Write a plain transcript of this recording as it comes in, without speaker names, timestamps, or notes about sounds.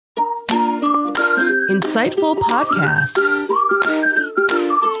Insightful podcasts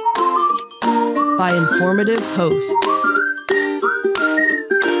by informative hosts.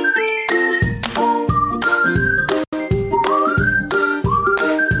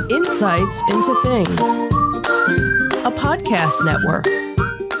 Insights into Things, a podcast network.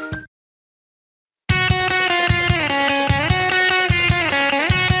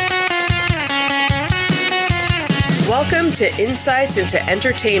 Welcome to Insights into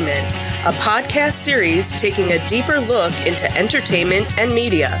Entertainment, a podcast series taking a deeper look into entertainment and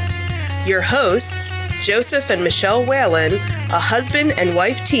media. Your hosts, Joseph and Michelle Whalen, a husband and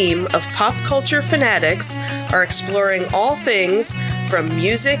wife team of pop culture fanatics, are exploring all things from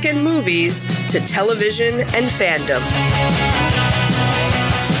music and movies to television and fandom.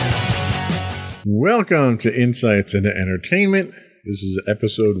 Welcome to Insights into Entertainment. This is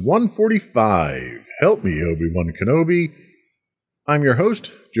episode 145. Help me, Obi-Wan Kenobi. I'm your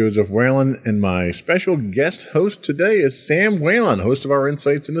host, Joseph Whalen, and my special guest host today is Sam Whalen, host of our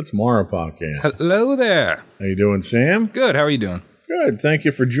Insights into Tomorrow podcast. Hello there. How you doing, Sam? Good. How are you doing? Good. Thank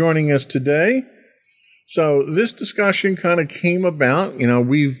you for joining us today. So this discussion kind of came about. You know,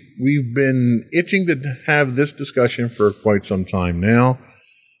 we've been itching to have this discussion for quite some time now.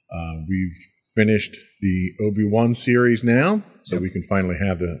 We've finished the Obi-Wan series now, so we can finally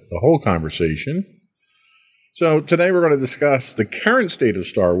have the whole conversation. So today we're going to discuss the current state of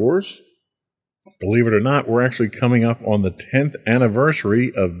Star Wars. Believe it or not, we're actually coming up on the 10th anniversary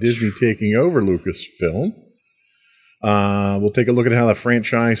of Disney taking over Lucasfilm. We'll take a look at how the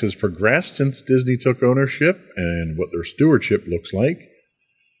franchise has progressed since Disney took ownership and what their stewardship looks like.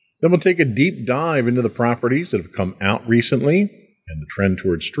 Then we'll take a deep dive into the properties that have come out recently and the trend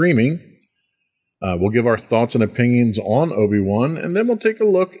towards streaming. We'll give our thoughts and opinions on Obi-Wan, and then we'll take a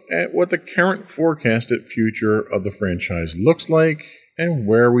look at what the current forecasted future of the franchise looks like and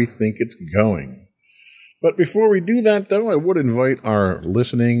where we think it's going. But before we do that, though, I would invite our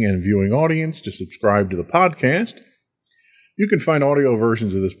listening and viewing audience to subscribe to the podcast. You can find audio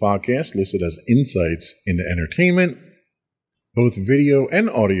versions of this podcast listed as Insights into Entertainment. Both video and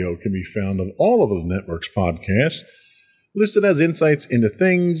audio can be found on all of the network's podcasts, listed as Insights into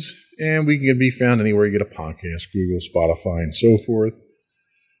Things, and we can be found anywhere you get a podcast, Google, Spotify, and so forth.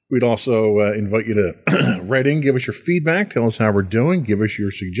 We'd also invite you to write in, give us your feedback, tell us how we're doing, give us your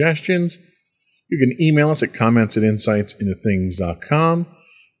suggestions. You can email us at comments@insightsintothings.com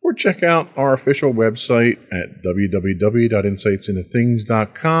or check out our official website at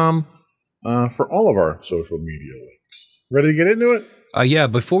www.insightsintothings.com for all of our social media links. Ready to get into it? Yeah,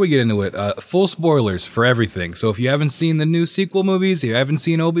 before we get into it, full spoilers for everything. So if you haven't seen the new sequel movies, if you haven't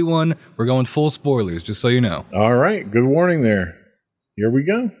seen Obi-Wan, we're going full spoilers, just so you know. All right, good warning there. Here we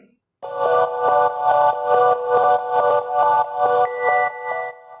go.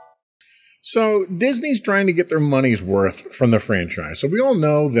 So Disney's trying to get their money's worth from the franchise. So we all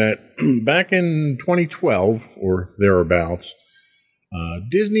know that back in 2012 or thereabouts,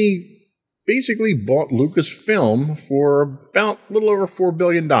 Disney basically bought Lucasfilm for about a little over $4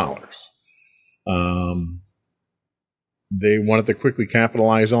 billion. They wanted to quickly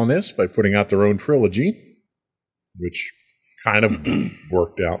capitalize on this by putting out their own trilogy, which kind of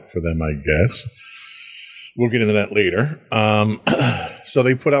worked out for them, I guess. We'll get into that later. So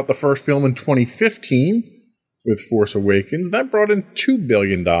they put out the first film in 2015 with Force Awakens. That brought in $2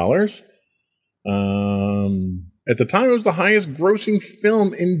 billion. At the time, it was the highest grossing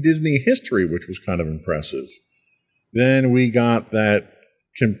film in Disney history, which was kind of impressive. Then we got that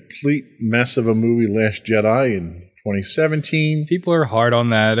complete mess of a movie, Last Jedi, in 2017. People are hard on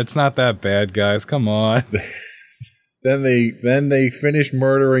that. It's not that bad, guys. Come on. Then they finished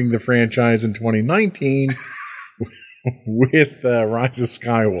murdering the franchise in 2019 with Rise of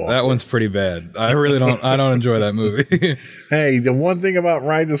Skywalker. That one's pretty bad. I don't enjoy that movie. Hey, the one thing about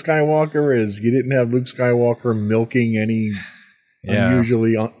Rise of Skywalker is you didn't have Luke Skywalker milking any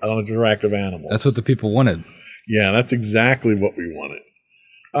unusually unattractive animals. That's what the people wanted. Yeah, that's exactly what we wanted.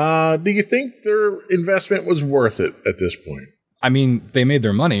 Do you think their investment was worth it at this point? I mean, they made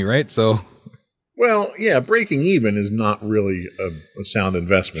their money, right? So, well, yeah, breaking even is not really a sound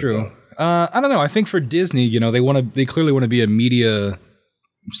investment. True. Though. I don't know. I think for Disney, you know, they clearly want to be a media.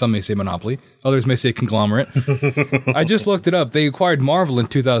 Some may say monopoly, others may say conglomerate. I just looked it up. They acquired Marvel in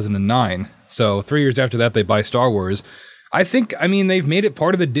 2009. So 3 years after that, they buy Star Wars. I mean, they've made it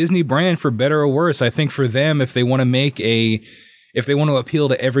part of the Disney brand for better or worse. I think for them, if they want to appeal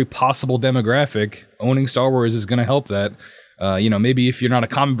to every possible demographic, owning Star Wars is going to help that. Maybe if you're not a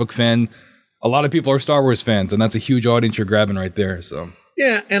comic book fan, a lot of people are Star Wars fans, and that's a huge audience you're grabbing right there. So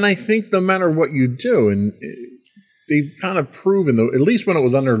yeah, and I think no matter what you do, and they've kind of proven, though, at least when it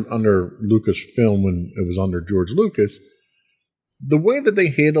was under Lucasfilm, when it was under George Lucas, the way that they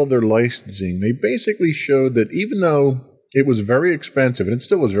handled their licensing, they basically showed that even though it was very expensive, and it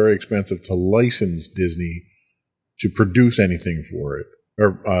still was very expensive to license Disney to produce anything for it,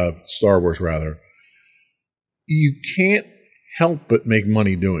 or Star Wars rather, you can't help but make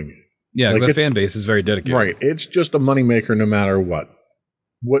money doing it. Yeah, the fan base is very dedicated. Right. It's just a moneymaker no matter what.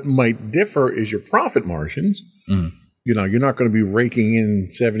 What might differ is your profit margins. Mm. You know, you're not going to be raking in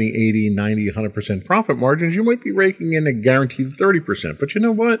 70, 80, 90, 100% profit margins. You might be raking in a guaranteed 30%. But you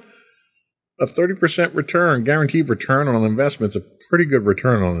know what? A 30% return, guaranteed return on an investment is a pretty good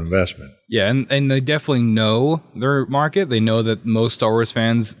return on investment. Yeah, and they definitely know their market. They know that most Star Wars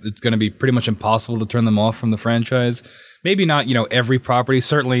fans, it's going to be pretty much impossible to turn them off from the franchise. Maybe not, every property.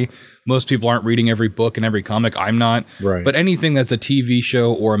 Certainly, most people aren't reading every book and every comic. I'm not. Right. But anything that's a TV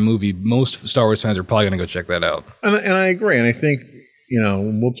show or a movie, most Star Wars fans are probably going to go check that out. And I agree. And I think,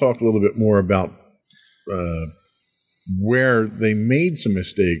 we'll talk a little bit more about where they made some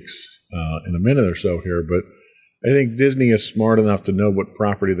mistakes in a minute or so here, but I think Disney is smart enough to know what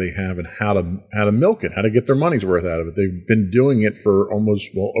property they have and how to milk it, how to get their money's worth out of it. They've been doing it for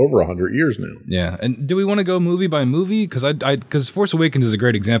over 100 years now. Yeah, and do we want to go movie by movie? Because Force Awakens is a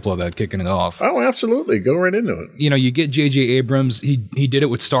great example of that, kicking it off. Oh, absolutely. Go right into it. You get J.J. Abrams. He did it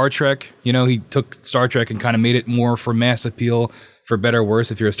with Star Trek. He took Star Trek and kind of made it more for mass appeal, for better or worse.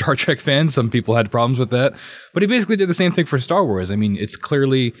 If you're a Star Trek fan, some people had problems with that. But he basically did the same thing for Star Wars. I mean,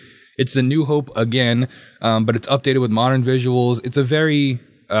 it's a New Hope again, but it's updated with modern visuals. It's a very,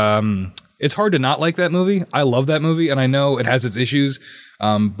 it's hard to not like that movie. I love that movie, and I know it has its issues,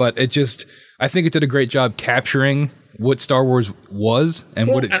 but I think it did a great job capturing what Star Wars was and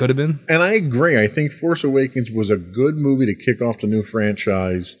what it could have been. And I agree. I think Force Awakens was a good movie to kick off the new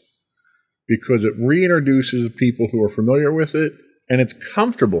franchise because it reintroduces people who are familiar with it, and it's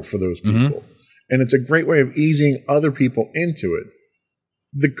comfortable for those people. Mm-hmm. And it's a great way of easing other people into it.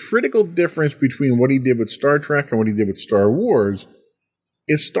 The critical difference between what he did with Star Trek and what he did with Star Wars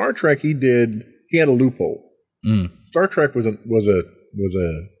is Star Trek he had a loophole. Mm. Star Trek was a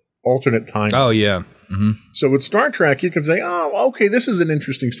alternate timeline. Oh yeah. Mm-hmm. So with Star Trek, you can say, "Oh, okay, this is an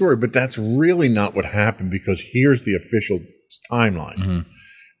interesting story," but that's really not what happened because here's the official timeline, mm-hmm.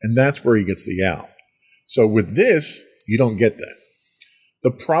 and that's where he gets the out. So with this, you don't get that.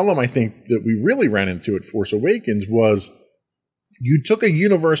 The problem I think that we really ran into at Force Awakens was you took a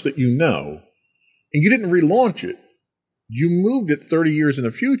universe that and you didn't relaunch it. You moved it 30 years in the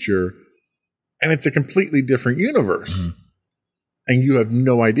future, and it's a completely different universe. Mm-hmm. And you have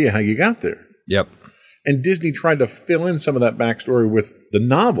no idea how you got there. Yep. And Disney tried to fill in some of that backstory with the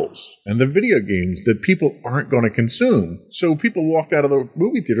novels and the video games that people aren't going to consume. So people walked out of the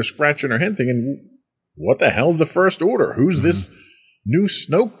movie theater scratching their head thinking, what the hell's the First Order? Who's mm-hmm. this new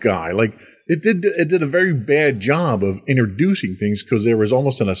Snoke guy? Like, it did a very bad job of introducing things because there was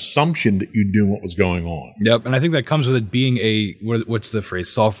almost an assumption that you knew what was going on. Yep, and I think that comes with it being what's the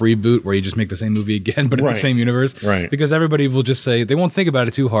phrase, soft reboot, where you just make the same movie again, but in the same universe. Right. Because everybody will just say, they won't think about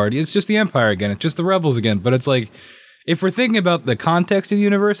it too hard. It's just the Empire again. It's just the Rebels again. But it's like, if we're thinking about the context of the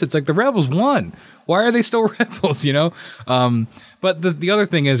universe, it's like the Rebels won. Why are they still Rebels, But the other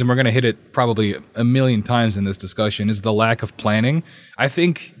thing is, and we're going to hit it probably a million times in this discussion, is the lack of planning. I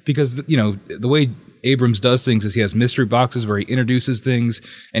think because, the way Abrams does things is he has mystery boxes where he introduces things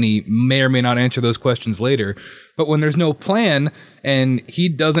and he may or may not answer those questions later. But when there's no plan and he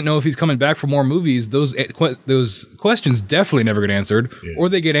doesn't know if he's coming back for more movies, those questions definitely never get answered, or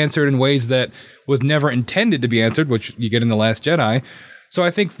they get answered in ways that was never intended to be answered, which you get in The Last Jedi. So I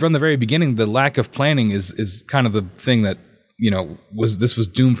think from the very beginning, the lack of planning is kind of the thing that, was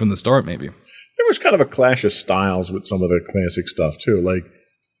doomed from the start, maybe. There was kind of a clash of styles with some of the classic stuff, too.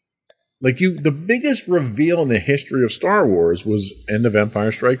 The biggest reveal in the history of Star Wars was End of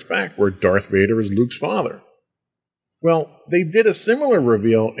Empire Strikes Back, where Darth Vader is Luke's father. Well, they did a similar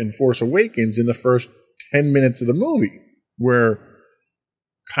reveal in Force Awakens in the first 10 minutes of the movie, where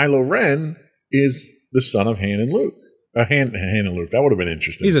Kylo Ren is the son of Han and Luke. Han and Luke, that would have been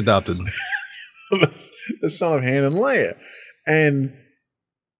interesting. He's adopted. the son of Han and Leia. And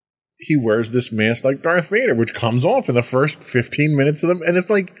he wears this mask like Darth Vader, which comes off in the first 15 minutes of them. And it's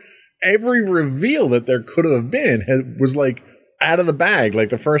like every reveal that there could have been was like out of the bag.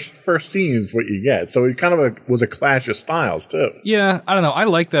 Like the first scene is what you get. So it kind of was a clash of styles too. Yeah, I don't know. I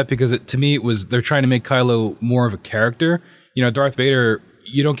like that because to me they're trying to make Kylo more of a character. Darth Vader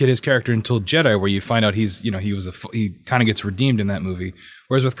you don't get his character until Jedi, where you find out he kind of gets redeemed in that movie.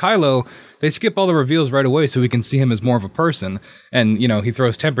 Whereas with Kylo, they skip all the reveals right away so we can see him as more of a person. And, he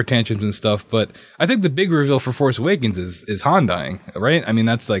throws temper tantrums and stuff. But I think the big reveal for Force Awakens is Han dying, right? I mean,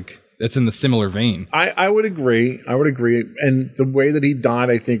 that's in the similar vein. I would agree. And the way that he died,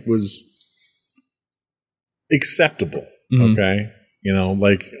 I think, was acceptable. Mm-hmm. Okay.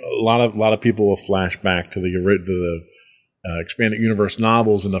 Like a lot of people will flash back to the expanded universe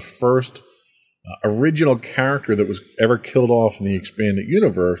novels, and the first original character that was ever killed off in the expanded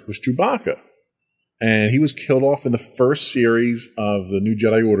universe was Chewbacca. And he was killed off in the first series of the New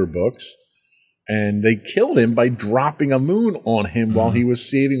Jedi Order books. And they killed him by dropping a moon on him while he was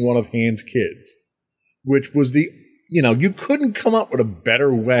saving one of Han's kids, which was you couldn't come up with a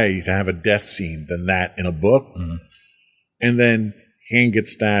better way to have a death scene than that in a book. Mm-hmm. And then Han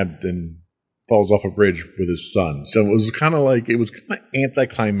gets stabbed and falls off a bridge with his son. So it was kind of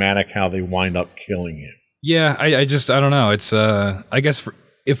anticlimactic how they wind up killing him. Yeah, I don't know. It's I guess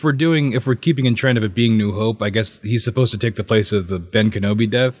if we're keeping in trend of it being New Hope, I guess he's supposed to take the place of the Ben Kenobi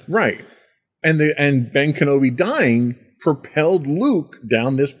death, right? And Ben Kenobi dying propelled Luke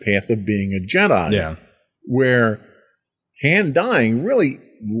down this path of being a Jedi. Yeah, where Han dying really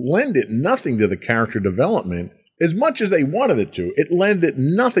lended nothing to the character development. As much as they wanted it to, it lended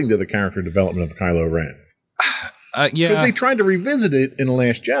nothing to the character development of Kylo Ren. Yeah. Because they tried to revisit it in The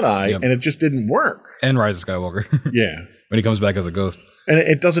Last Jedi, and it just didn't work. And Rise of Skywalker. Yeah. When he comes back as a ghost. And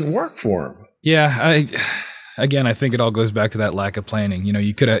it doesn't work for him. Yeah. I think it all goes back to that lack of planning.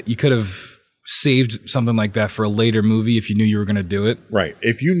 You could have saved something like that for a later movie if you knew you were going to do it. Right.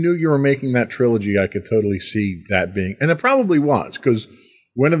 If you knew you were making that trilogy, I could totally see that being... And it probably was, because...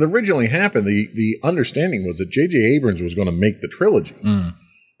 When it originally happened, the understanding was that J.J. Abrams was going to make the trilogy. Mm.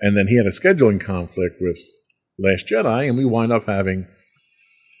 And then he had a scheduling conflict with Last Jedi, and we wind up having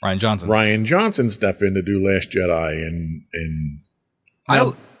Rian Johnson step in to do Last Jedi. And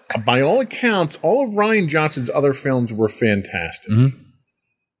by all accounts, all of Rian Johnson's other films were fantastic. Mm-hmm.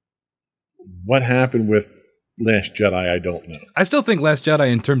 What happened with Last Jedi, I don't know. I still think Last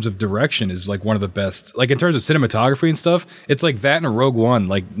Jedi, in terms of direction, is like one of the best. Like in terms of cinematography and stuff, it's like that and Rogue One.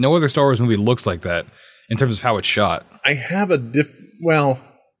 Like no other Star Wars movie looks like that in terms of how it's shot. I have okay,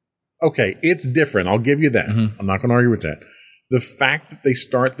 it's different. I'll give you that. Mm-hmm. I'm not going to argue with that. The fact that they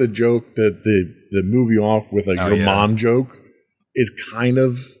start the joke, the movie off with mom joke, is kind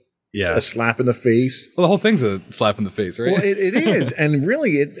of a slap in the face. Well, the whole thing's a slap in the face, right? Well, it is, and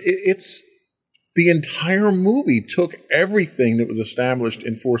really, it's. The entire movie took everything that was established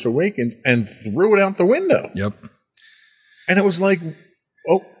in Force Awakens and threw it out the window. Yep. And it was like,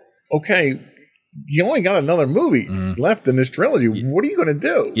 oh, okay, you only got another movie left in this trilogy. What are you going to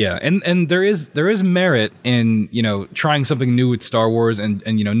do? Yeah, and there is merit in trying something new with Star Wars and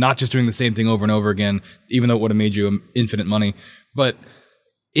not just doing the same thing over and over again, even though it would have made you infinite money. But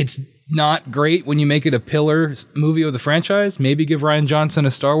it's not great when you make it a pillar movie of the franchise. Maybe give Rian Johnson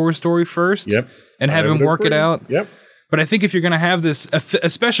a Star Wars story first, and have him work it out. Yep. But I think if you're going to have this,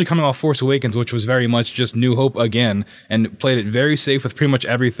 especially coming off Force Awakens, which was very much just New Hope again, and played it very safe with pretty much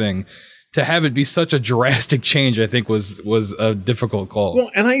everything, to have it be such a drastic change, I think was a difficult call.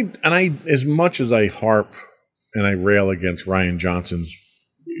 Well, and I, as much as I harp and I rail against Rian Johnson's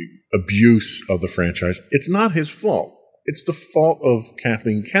abuse of the franchise, it's not his fault. It's the fault of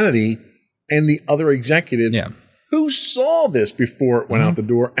Kathleen Kennedy and the other executives who saw this before it went out the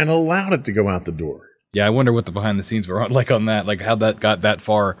door and allowed it to go out the door. Yeah, I wonder what the behind the scenes were like on that, like how that got that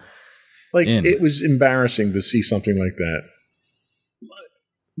far. Like it was embarrassing to see something like that.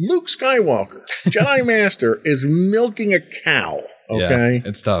 Luke Skywalker, Jedi Master, is milking a cow. Okay, yeah,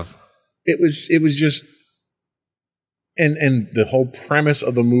 it's tough. It was just, and the whole premise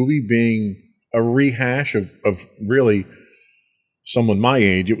of the movie being a rehash of really someone my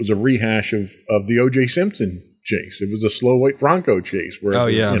age. It was a rehash of the O.J. Simpson chase. It was a slow white Bronco chase where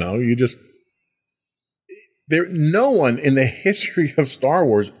no one in the history of Star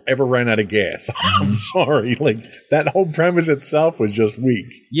Wars ever ran out of gas. I'm sorry. Like that whole premise itself was just weak.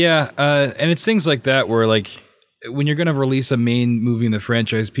 Yeah. And it's things like that where like when you're going to release a main movie in the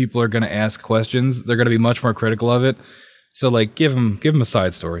franchise, people are going to ask questions. They're going to be much more critical of it. So like give them a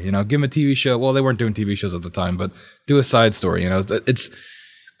side story, give them a TV show. Well, they weren't doing TV shows at the time, but do a side story. It's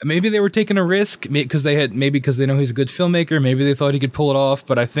maybe they were taking a risk because they know he's a good filmmaker. Maybe they thought he could pull it off.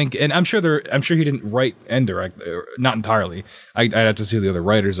 But I think, and I'm sure he didn't write and direct, not entirely. I'd have to see who the other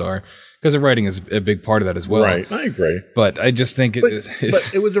writers are because the writing is a big part of that as well. Right, I agree. But I just think but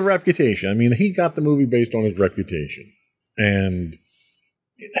it was a reputation. I mean, he got the movie based on his reputation, and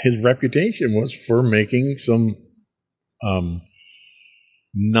his reputation was for making some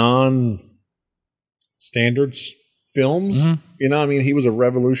non-standard films. You know, I mean, he was a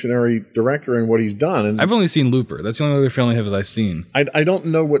revolutionary director in what he's done. And I've only seen Looper. That's the only other film I have I've seen. I don't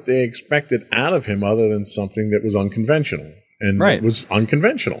know what they expected out of him other than something that was unconventional. And it was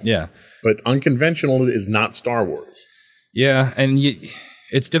unconventional. Yeah. But unconventional is not Star Wars. Yeah, and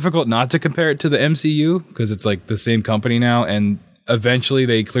it's difficult not to compare it to the MCU because it's like the same company now, and eventually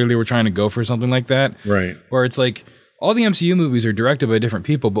they clearly were trying to go for something like that. Right. Where it's like all the MCU movies are directed by different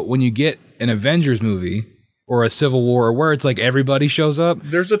people, but when you get an Avengers movie or a Civil War, or where it's like everybody shows up,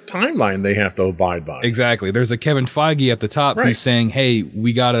 there's a timeline they have to abide by. Exactly. There's a Kevin Feige at the top who's saying, "Hey,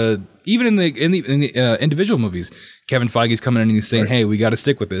 we gotta." Even in the individual movies, Kevin Feige's coming in and he's saying, "Hey, we got to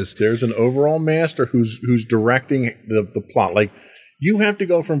stick with this." There's an overall master who's directing the plot. Like, you have to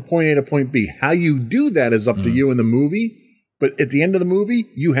go from point A to point B. How you do that is up to you in the movie. But at the end of the movie,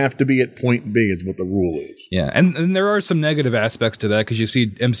 you have to be at point B is what the rule is. Yeah, and there are some negative aspects to that because you see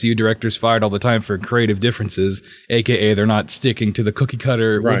MCU directors fired all the time for creative differences, a.k.a. they're not sticking to the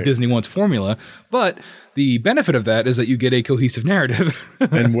cookie-cutter what Disney wants formula. But the benefit of that is that you get a cohesive narrative.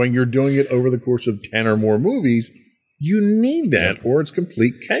 And when you're doing it over the course of 10 or more movies, you need that or it's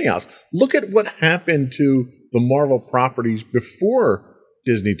complete chaos. Look at what happened to the Marvel properties before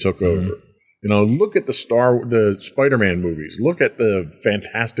Disney took over. You know, look at the Spider-Man movies. Look at the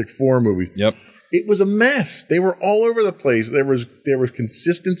Fantastic Four movies. Yep. It was a mess. They were all over the place. There was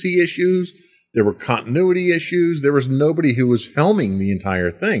consistency issues. There were continuity issues. There was nobody who was helming the entire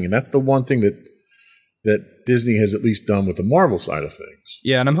thing. And that's the one thing that Disney has at least done with the Marvel side of things.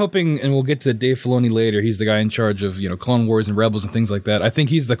 Yeah, and I'm hoping, and we'll get to Dave Filoni later, he's the guy in charge of, Clone Wars and Rebels and things like that. I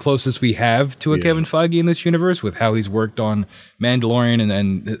think he's the closest we have to a Kevin Feige in this universe with how he's worked on Mandalorian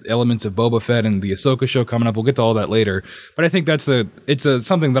and elements of Boba Fett and the Ahsoka show coming up. We'll get to all that later. But I think it's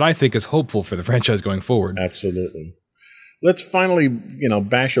something that I think is hopeful for the franchise going forward. Absolutely. Let's finally,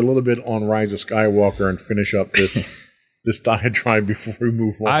 bash a little bit on Rise of Skywalker and finish up this diatribe before we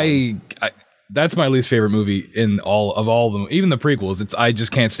move on. That's my least favorite movie in all of them, even the prequels. I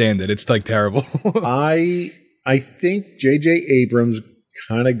just can't stand it. It's like terrible. I think J.J. Abrams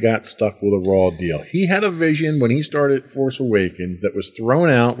kind of got stuck with a raw deal. He had a vision when he started Force Awakens that was thrown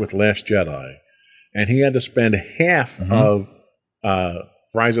out with Last Jedi, and he had to spend half of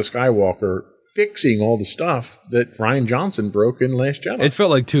Rise of Skywalker fixing all the stuff that Rian Johnson broke in Last Jedi. It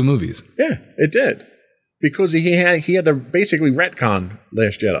felt like two movies. Yeah, it did, because he had to basically retcon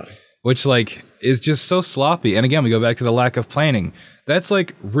Last Jedi. Which, is just so sloppy. And again, we go back to the lack of planning. That's,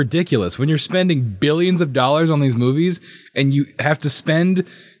 ridiculous. When you're spending billions of dollars on these movies and you have to spend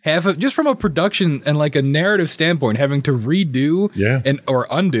half of, just from a production and, a narrative standpoint, having to redo or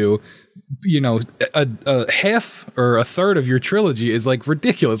undo, a half or a third of your trilogy is,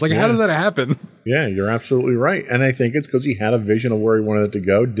 ridiculous. How does that happen? Yeah, you're absolutely right. And I think it's because he had a vision of where he wanted it to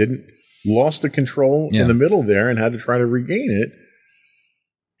go, lost the control in the middle there and had to try to regain it.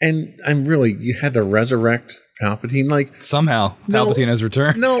 And you had to resurrect Palpatine. Somehow, Palpatine has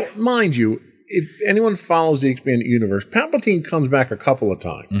returned. No, mind you, if anyone follows the expanded universe, Palpatine comes back a couple of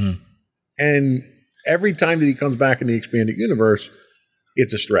times. And every time that he comes back in the expanded universe,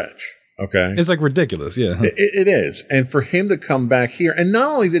 it's a stretch. Okay? It's ridiculous, yeah. It is. And for him to come back here, and not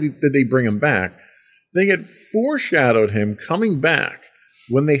only did they bring him back, they had foreshadowed him coming back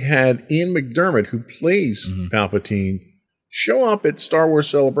when they had Ian McDiarmid, who plays Palpatine, show up at Star Wars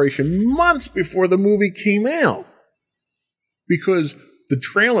Celebration months before the movie came out. Because the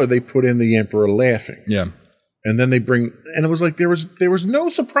trailer, they put in the Emperor laughing. Yeah. And then and it was there was no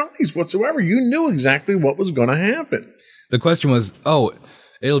surprise whatsoever. You knew exactly what was going to happen. The question was,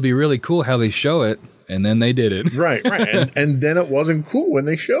 it'll be really cool how they show it. And then they did it. Right. and then it wasn't cool when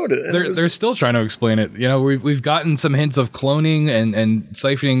they showed it. They're still trying to explain it. We've gotten some hints of cloning and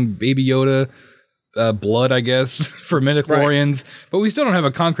siphoning Baby Yoda blood, I guess, for midichlorians, but we still don't have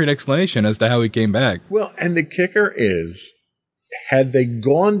a concrete explanation as to how he came back. Well, and the kicker is, had they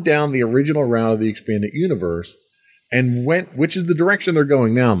gone down the original route of the expanded universe and which is the direction they're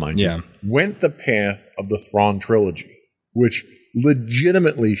going now, mind you, went the path of the Thrawn trilogy, which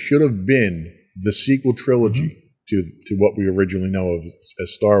legitimately should have been the sequel trilogy to what we originally know of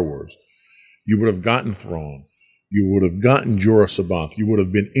as Star Wars. You would have gotten Thrawn. You would have gotten Jorah Sabath. You would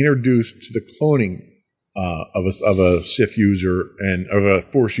have been introduced to the cloning of a Sith user and of a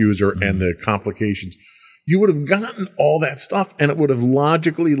Force user and the complications. You would have gotten all that stuff, and it would have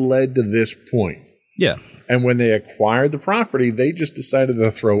logically led to this point. Yeah. And when they acquired the property, they just decided to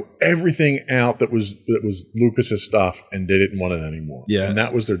throw everything out that was Lucas's stuff, and they didn't want it anymore. Yeah. And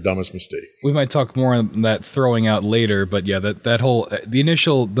that was their dumbest mistake. We might talk more on that throwing out later, but yeah, that whole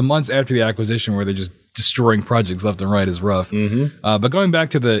the months after the acquisition where they're just destroying projects left and right is rough. But going back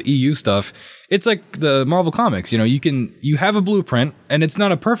to the EU stuff, it's like the Marvel comics. You have a blueprint, and it's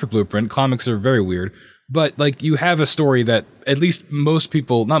not a perfect blueprint. Comics are very weird. But, like, you have a story that at least most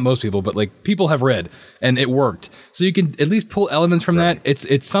people, not most people, but, like, people have read, and it worked. So you can at least pull elements from that.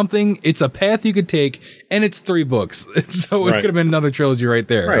 It's something, it's a path you could take, and it's 3 books. So it could have been another trilogy right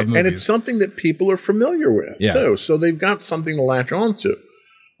there. Right, and it's something that people are familiar with, too. So they've got something to latch onto.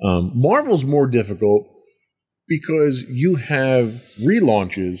 Marvel's more difficult because you have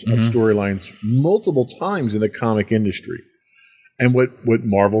relaunches of storylines multiple times in the comic industry. And what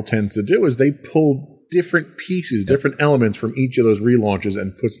Marvel tends to do is they pull different pieces, different elements from each of those relaunches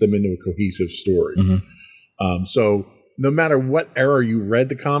and puts them into a cohesive story. So no matter what era you read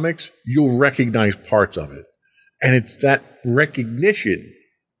the comics, you'll recognize parts of it. And it's that recognition,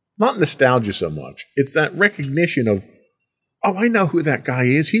 not nostalgia so much, it's that recognition of, oh, I know who that guy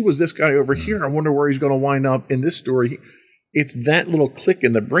is. He was this guy over here. I wonder where he's going to wind up in this story. It's that little click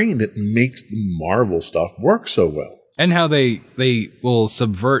in the brain that makes the Marvel stuff work so well. And how they will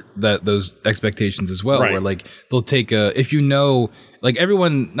subvert those expectations as well, where like they'll take if you know, like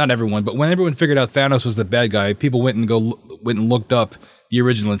not everyone, but when everyone figured out Thanos was the bad guy, people went and looked up the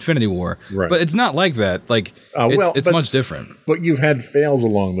original Infinity War. Right. But it's not like that. Like it's much different. But you've had fails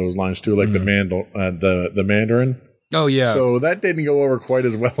along those lines too, like the Mandarin. Oh, yeah. So that didn't go over quite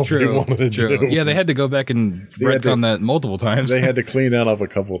as well as they wanted to do. Yeah, they had to go back and retcon that multiple times. They had to clean that up a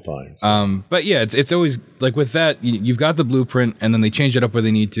couple of times. So. But yeah, it's always, like with that, you've got the blueprint, and then they change it up where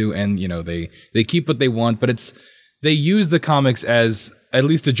they need to, and, they keep what they want, but they use the comics as at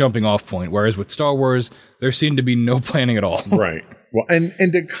least a jumping off point, whereas with Star Wars, there seemed to be no planning at all. Right. Well, and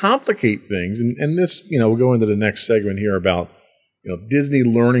to complicate things, and this, we'll go into the next segment here about, Disney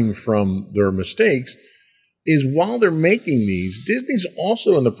learning from their mistakes, is while they're making these, Disney's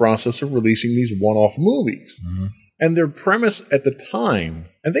also in the process of releasing these one-off movies. And their premise at the time,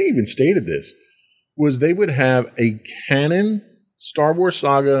 and they even stated this, was they would have a canon Star Wars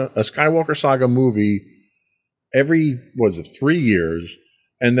saga, a Skywalker saga movie every, 3 years,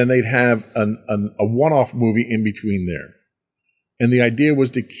 and then they'd have a one-off movie in between there. And the idea was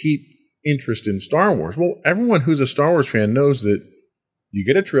to keep interest in Star Wars. Well, everyone who's a Star Wars fan knows that you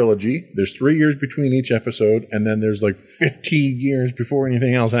get a trilogy, there's 3 years between each episode, and then there's like 15 years before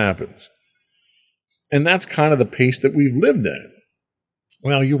anything else happens. And that's kind of the pace that we've lived at.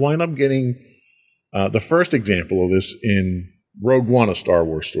 Well, you wind up getting the first example of this in Rogue One, A Star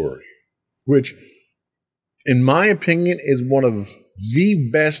Wars Story, which, in my opinion, is one of the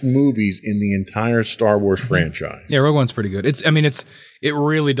best movies in the entire Star Wars franchise. Yeah, Rogue One's pretty good. It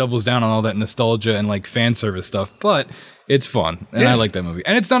really doubles down on all that nostalgia and like fan service stuff, but it's fun, and I like that movie.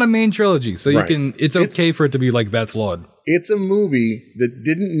 And it's not a main trilogy, so it's okay for it to be like that flawed. It's a movie that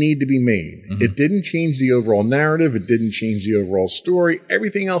didn't need to be made. It didn't change the overall narrative. It didn't change the overall story.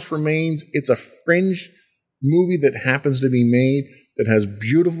 Everything else remains. It's a fringe movie that happens to be made, that has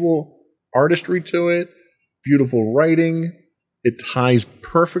beautiful artistry to it, beautiful writing. It ties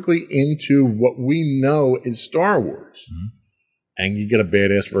perfectly into what we know is Star Wars. And you get a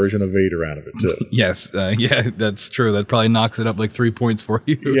badass version of Vader out of it, too. Yes. Yeah, that's true. That probably knocks it up like 3 points for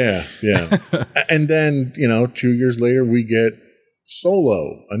you. Yeah. And then, 2 years later, we get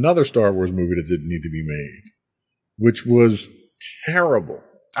Solo, another Star Wars movie that didn't need to be made, which was terrible.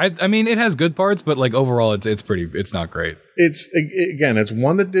 I mean, it has good parts, but like overall, it's not great. It's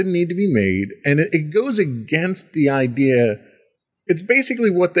one that didn't need to be made, and it goes against the idea. It's basically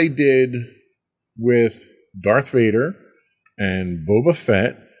what they did with Darth Vader and Boba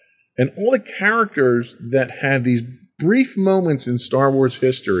Fett and all the characters that had these brief moments in Star Wars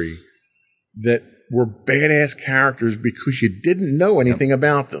history that were badass characters because you didn't know anything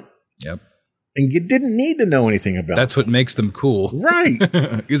about them. Yep. And you didn't need to know anything about them. That's what makes them cool. Right.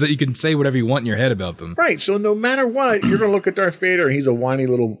 Is that you can say whatever you want in your head about them. Right. So no matter what, you're going to look at Darth Vader and he's a whiny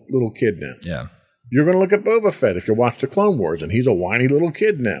little kid now. Yeah. You're going to look at Boba Fett if you watch the Clone Wars, and he's a whiny little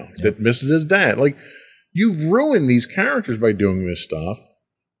kid now that misses his dad. Like, you've ruined these characters by doing this stuff.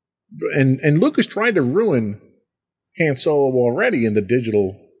 And Lucas tried to ruin Han Solo already in the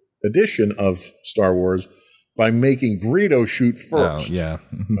digital edition of Star Wars by making Greedo shoot first. Oh, yeah.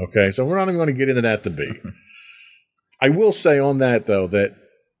 Okay, so we're not even going to get into that debate. I will say on that, though, that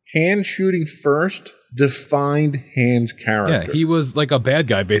Han shooting first defined Han's character. Yeah, he was like a bad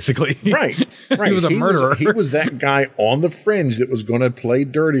guy, basically. Right. He was a murderer. He was that guy on the fringe that was going to play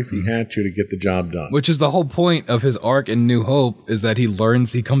dirty if he had to get the job done. Which is the whole point of his arc in New Hope, is that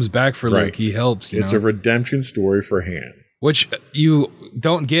he comes back for Luke, he helps. It's a redemption story for Han. Which you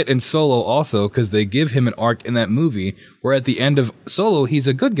don't get in Solo also, because they give him an arc in that movie where at the end of Solo, he's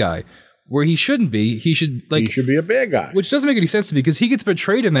a good guy. where he shouldn't be. He should be a bad guy. Which doesn't make any sense to me because he gets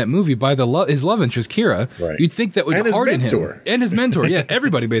betrayed in that movie by his love interest, Kira. Right. You'd think that would harden him. And his mentor. Yeah,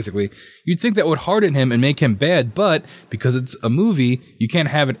 everybody basically. You'd think that would harden him and make him bad, but because it's a movie, you can't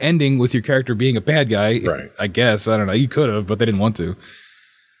have an ending with your character being a bad guy. Right. I guess. I don't know. You could have, but they didn't want to.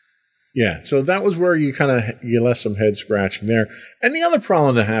 Yeah, so that was where you left some head scratching there. And the other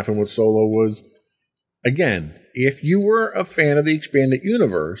problem that happened with Solo was, again, if you were a fan of the expanded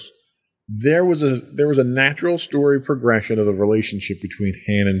universe, there was a natural story progression of the relationship between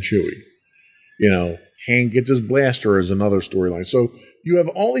Han and Chewie. Han gets his blaster as another storyline. So you have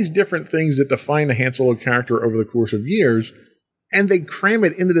all these different things that define the Han Solo character over the course of years, and they cram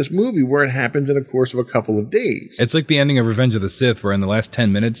it into this movie where it happens in the course of a couple of days. It's like the ending of Revenge of the Sith, where in the last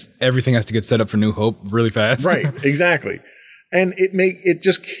 10 minutes, everything has to get set up for New Hope really fast. Right, exactly. And it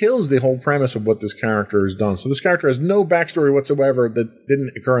just kills the whole premise of what this character has done. So this character has no backstory whatsoever that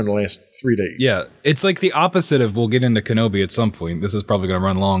didn't occur in the last 3 days. Yeah, it's like the opposite of, we'll get into Kenobi at some point. This is probably going to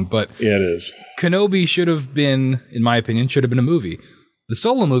run long, but yeah, it is. Kenobi should have been, in my opinion, a movie. The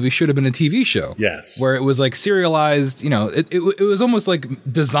Solo movie should have been a TV show. Yes. Where it was like serialized, it was almost like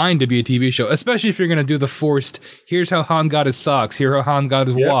designed to be a TV show, especially if you're going to do the forced, here's how Han got his socks, here's how Han got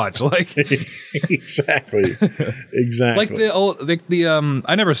his watch. Like Exactly. Like the old,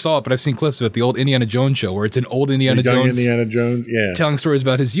 I never saw it, but I've seen clips of it, the old Indiana Jones show, where it's an old Indiana Jones telling stories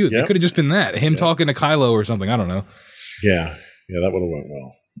about his youth. It could have just been that. Him talking to Kylo or something. I don't know. Yeah. Yeah, that would have went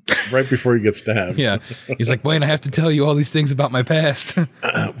well. Right before he gets stabbed. Yeah. He's like, Wayne, I have to tell you all these things about my past.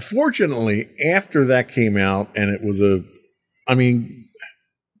 Fortunately, after that came out, and it was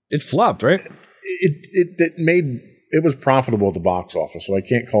it flopped, right? It was profitable at the box office, so I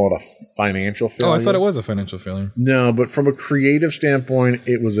can't call it a financial failure. Oh, I thought it was a financial failure. No, but from a creative standpoint,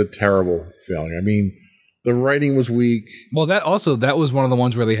 it was a terrible failure. I mean, the writing was weak. Well, that was one of the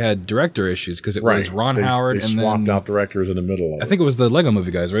ones where they had director issues because it was Ron Howard they and swapped then out directors in the middle of it. I think it was the Lego Movie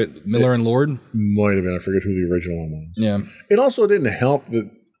guys, right? Miller and Lord? Might have been. I forget who the original one was. Yeah. It also didn't help that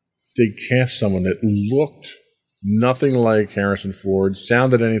they cast someone that looked nothing like Harrison Ford,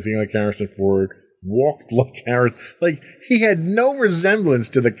 sounded anything like Harrison Ford, walked like Harrison. Like, he had no resemblance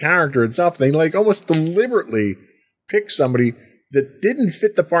to the character itself. They almost deliberately picked somebody that didn't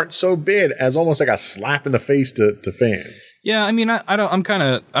fit the part so bad as almost like a slap in the face to fans. Yeah, I mean, I don't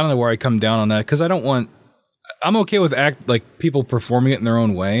know where I come down on that, because I'm okay with people performing it in their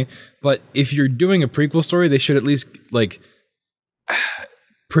own way, but if you're doing a prequel story, they should at least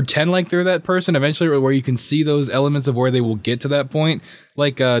pretend like they're that person eventually, or where you can see those elements of where they will get to that point.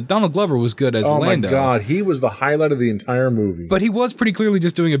 Like Donald Glover was good as Lando. Oh my God, he was the highlight of the entire movie. But he was pretty clearly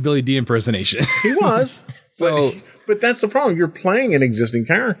just doing a Billy D impersonation. He was. But that's the problem. You're playing an existing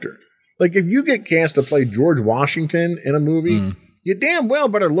character. Like, if you get cast to play George Washington in a movie, you damn well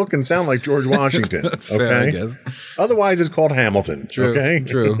better look and sound like George Washington. That's fair, I guess. Otherwise, it's called Hamilton. True. Okay?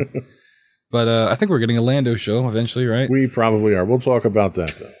 True. But I think we're getting a Lando show eventually, right? We probably are. We'll talk about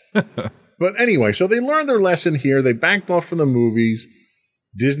that, though. But anyway, so they learned their lesson here. They backed off from the movies.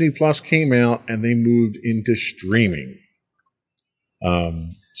 Disney Plus came out, and they moved into streaming.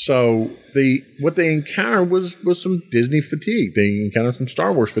 So what they encountered was some Disney fatigue. They encountered some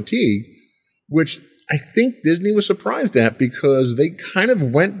Star Wars fatigue, which I think Disney was surprised at, because they kind of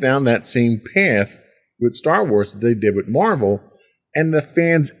went down that same path with Star Wars that they did with Marvel, and the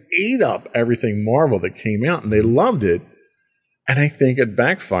fans ate up everything Marvel that came out, and they loved it. And I think it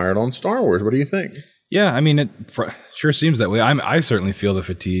backfired on Star Wars. What do you think? Yeah, I mean, it sure seems that way. I certainly feel the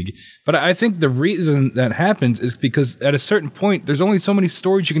fatigue. But I think the reason that happens is because at a certain point, there's only so many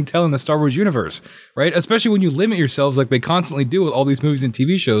stories you can tell in the Star Wars universe, right? Especially when you limit yourselves like they constantly do with all these movies and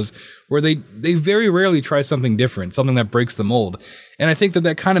TV shows, where they very rarely try something different, something that breaks the mold. And I think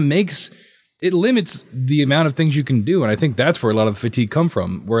that kind of it limits the amount of things you can do. And I think that's where a lot of the fatigue come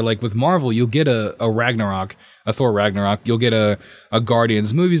from, where like with Marvel, you'll get a Ragnarok, a Thor Ragnarok, you'll get a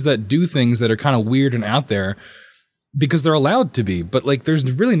Guardians, movies that do things that are kind of weird and out there because they're allowed to be. But like,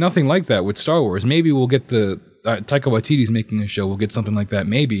 there's really nothing like that with Star Wars. Maybe we'll get the Taika Waititi's making a show. We'll get something like that,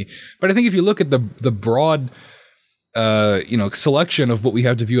 maybe. But I think if you look at the broad, selection of what we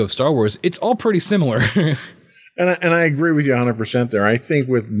have to view of Star Wars, it's all pretty similar. And I agree with you 100% there. I think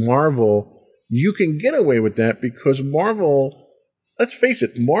with Marvel, you can get away with that because Marvel, let's face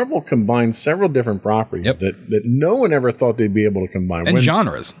it, Marvel combines several different properties that no one ever thought they'd be able to combine. And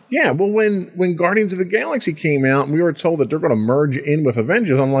genres. Yeah, well, when Guardians of the Galaxy came out and we were told that they're going to merge in with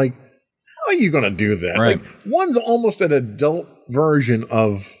Avengers, I'm like, how are you going to do that? Right. Like, one's almost an adult version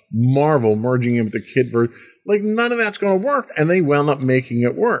of Marvel merging in with the kid version. Like, none of that's going to work. And they wound up making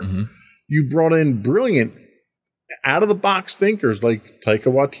it work. Mm-hmm. You brought in brilliant out of the box thinkers like Taika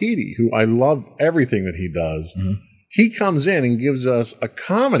Waititi, who I love everything that he does. Mm-hmm. He comes in and gives us a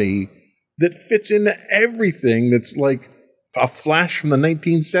comedy that fits into everything that's like a flash from the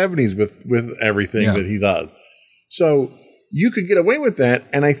 1970s with everything that he does. So you could get away with that.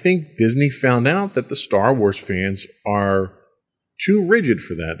 And I think Disney found out that the Star Wars fans are too rigid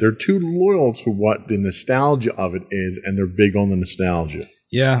for that. They're too loyal to what the nostalgia of it is, and they're big on the nostalgia.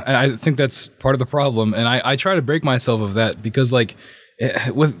 Yeah, and I think that's part of the problem. And I try to break myself of that because, like,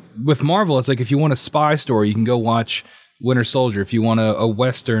 with Marvel, it's like if you want a spy story, you can go watch Winter Soldier. If you want a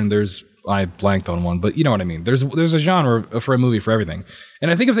Western, I blanked on one, but you know what I mean. There's a genre for a movie for everything.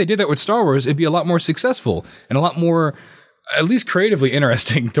 And I think if they did that with Star Wars, it'd be a lot more successful and a lot more, at least creatively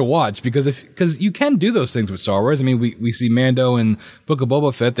interesting to watch, because you can do those things with Star Wars. I mean, we see Mando and Book of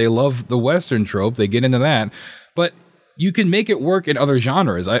Boba Fett. They love the Western trope. They get into that. But you can make it work in other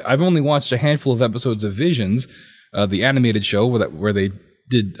genres. I've only watched a handful of episodes of Visions, the animated show where they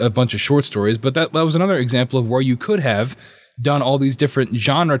did a bunch of short stories, but that was another example of where you could have done all these different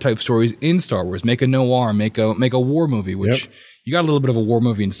genre type stories in Star Wars. Make a noir, make a war movie, which you got a little bit of a war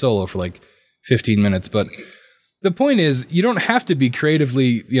movie in Solo for like 15 minutes. But the point is, you don't have to be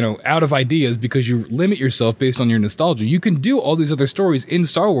creatively, out of ideas because you limit yourself based on your nostalgia. You can do all these other stories in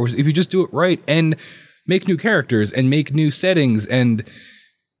Star Wars if you just do it right and make new characters and make new settings and,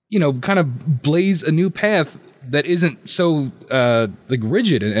 kind of blaze a new path that isn't so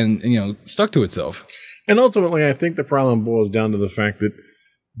rigid and stuck to itself. And ultimately, I think the problem boils down to the fact that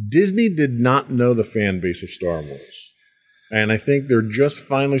Disney did not know the fan base of Star Wars. And I think they're just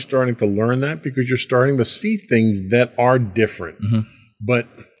finally starting to learn that because you're starting to see things that are different. Mm-hmm. But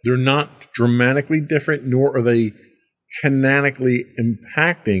they're not dramatically different, nor are they canonically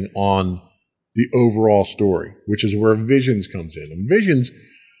impacting on the overall story, which is where Visions comes in. And Visions,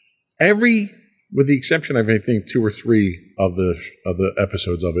 with the exception of, I think, 2 or 3 of the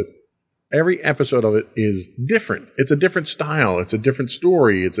episodes of it, every episode of it is different. It's a different style. It's a different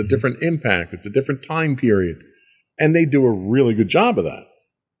story. It's a different impact. It's a different time period. And they do a really good job of that.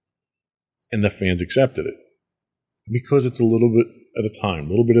 And the fans accepted it. Because it's a little bit at a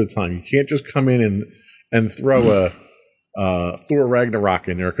time. You can't just come in and throw a Thor Ragnarok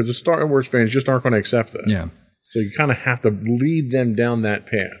in there because the Star Wars fans just aren't going to accept that. Yeah. So you kind of have to lead them down that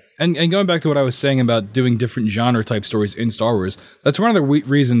path. And going back to what I was saying about doing different genre type stories in Star Wars, that's one of the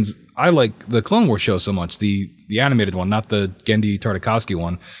reasons I like the Clone Wars show so much, the animated one, not the Genndy Tartakovsky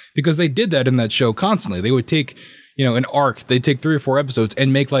one, because they did that in that show constantly. They would take, an arc, they'd take 3 or 4 episodes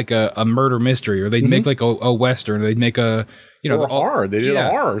and make like a murder mystery, or they'd make like a Western, or they'd make a, or horror. They did a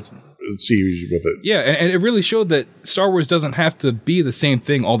horror series with it. Yeah, and it really showed that Star Wars doesn't have to be the same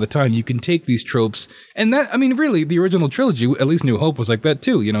thing all the time. You can take these tropes, and that, I mean, really, the original trilogy, at least New Hope, was like that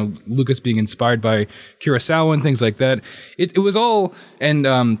too. Lucas being inspired by Kurosawa and things like that. It was all, and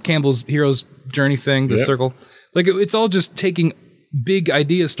Campbell's Hero's Journey thing, the circle. Like, it's all just taking big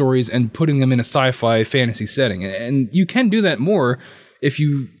idea stories and putting them in a sci-fi fantasy setting. And you can do that more if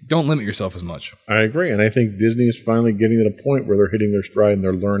you don't limit yourself as much. I agree. And I think Disney is finally getting to the point where they're hitting their stride and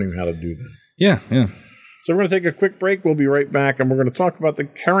they're learning how to do that. Yeah. So we're going to take a quick break. We'll be right back. And we're going to talk about the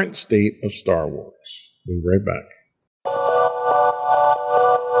current state of Star Wars. We'll be right back.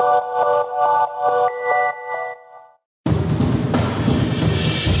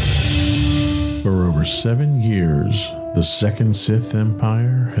 For over 7 years, the Second Sith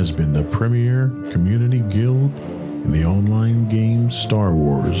Empire has been the premier community guild in the online game Star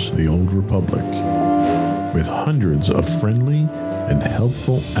Wars: The Old Republic. With hundreds of friendly and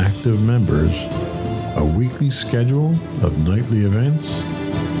helpful active members, a weekly schedule of nightly events,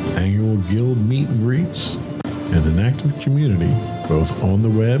 annual guild meet and greets, and an active community both on the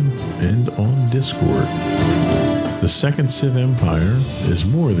web and on Discord. The Second Sith Empire is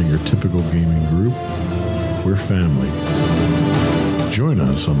more than your typical gaming group. We're family. Join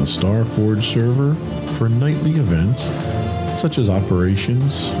us on the Starforge server for nightly events such as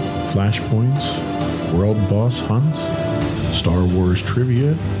operations, flashpoints, world boss hunts, Star Wars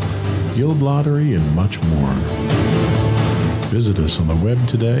trivia, guild lottery, and much more. Visit us on the web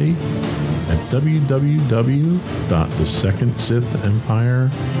today at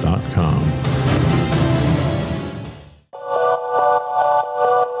www.thesecondsithempire.com.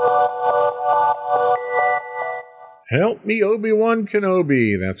 Help me, Obi-Wan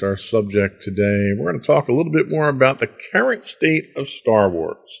Kenobi. That's our subject today. We're going to talk a little bit more about the current state of Star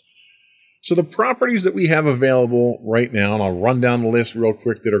Wars. So the properties that we have available right now, and I'll run down the list real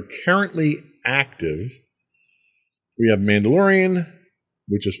quick, that are currently active. We have Mandalorian,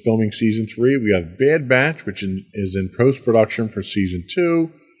 which is filming Season 3. We have Bad Batch, which is in post-production for Season 2.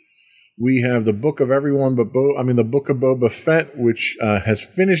 We have the Book of Everyone but the Book of Boba Fett, which has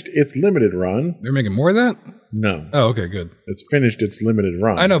finished its limited run. They're making more of that? No. Oh, okay, good. It's finished its limited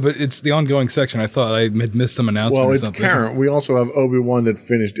run. I know, but it's the ongoing section. I thought I had missed some announcement or something. Well, it's current. We also have Obi-Wan that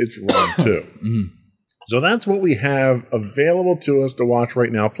finished its run, too. Mm-hmm. So that's what we have available to us to watch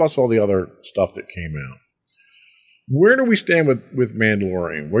right now, plus all the other stuff that came out. Where do we stand with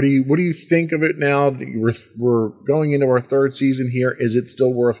Mandalorian? What do you think of it now? We're going into our third season here. Is it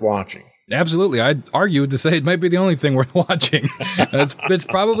still worth watching? Absolutely. I'd argue to say it might be the only thing worth watching. It's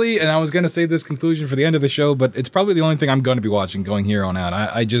probably, and I was going to save this conclusion for the end of the show, but it's probably the only thing I'm going to be watching going here on out.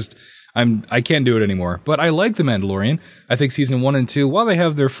 I can't do it anymore. But I like The Mandalorian. I think season 1 and 2, while they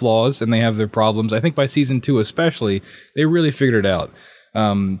have their flaws and they have their problems, I think by season 2 especially, they really figured it out.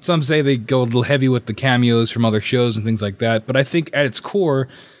 Some say they go a little heavy with the cameos from other shows and things like that, but I think at its core,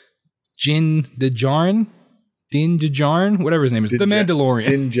 Din Djarin, whatever his name is, the Mandalorian.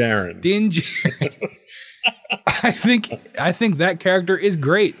 Din Djarin. I think that character is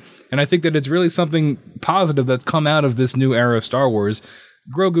great, and I think that it's really something positive that's come out of this new era of Star Wars.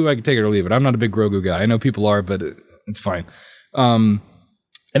 Grogu, I can take it or leave it. I'm not a big Grogu guy. I know people are, but it's fine. And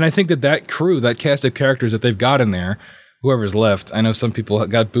I think that crew, that cast of characters that they've got in there, whoever's left. I know some people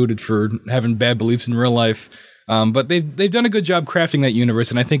got booted for having bad beliefs in real life, but they've done a good job crafting that universe,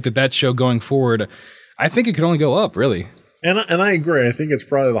 and I think that show going forward, I think it could only go up, really. And I agree. I think it's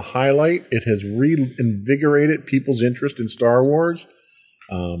probably the highlight. It has reinvigorated people's interest in Star Wars.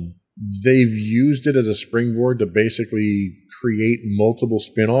 They've used it as a springboard to basically create multiple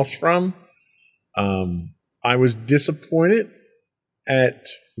spin-offs from. I was disappointed at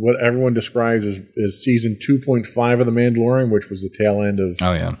what everyone describes as season 2.5 of The Mandalorian, which was the tail end of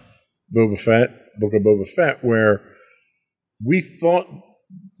Boba Fett, Book of Boba Fett, where we thought,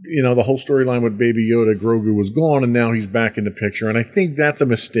 the whole storyline with Baby Yoda, Grogu was gone, and now he's back in the picture. And I think that's a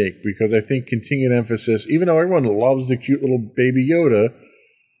mistake, because I think continued emphasis, even though everyone loves the cute little Baby Yoda,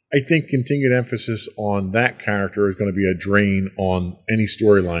 I think continued emphasis on that character is going to be a drain on any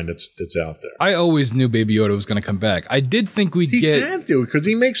storyline that's out there. I always knew Baby Yoda was going to come back. I did think we'd He had to, because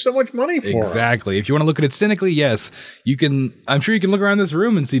he makes so much money for him. Exactly. If you want to look at it cynically, yes. You can. I'm sure you can look around this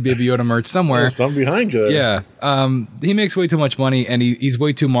room and see Baby Yoda merch somewhere. There's some behind you there. Yeah. He makes way too much money, and he's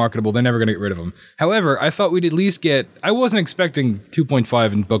way too marketable. They're never going to get rid of him. However, I thought we'd at least get... I wasn't expecting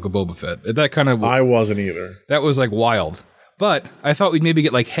 2.5 in Book of Boba Fett. That kind of... I wasn't either. That was like wild. But I thought we'd maybe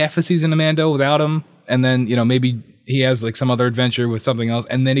get like half a season of Mando without him, and then, maybe he has like some other adventure with something else,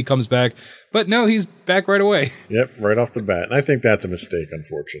 and then he comes back. But no, he's back right away. Yep, right off the bat. And I think that's a mistake,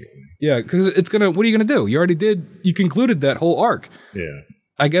 unfortunately. Yeah, because what are you going to do? You already you concluded that whole arc. Yeah.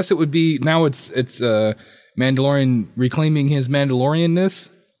 I guess it would be, now it's Mandalorian reclaiming his Mandalorianness,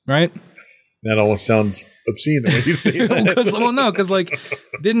 right? That almost sounds obscene the way you say that. Because like,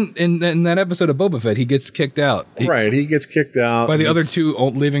 didn't in that episode of Boba Fett, he gets kicked out. He gets kicked out by the other two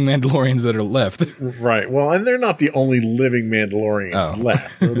living Mandalorians that are left. Right. Well, and they're not the only living Mandalorians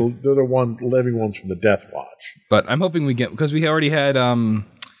left. They're the living ones from the Death Watch. But I'm hoping we get, because we already had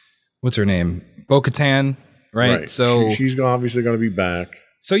what's her name, Bo-Katan, right? So she's obviously going to be back.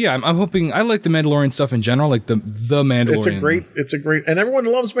 So yeah, I'm hoping. I like the Mandalorian stuff in general, like the Mandalorian. It's a great, and everyone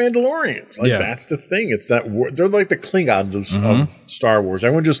loves Mandalorians. Like that's the thing. It's that they're like the Klingons of Star Wars.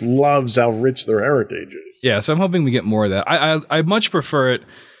 Everyone just loves how rich their heritage is. Yeah, so I'm hoping we get more of that. I much prefer it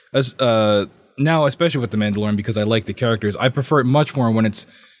as now, especially with the Mandalorian, because I like the characters. I prefer it much more when it's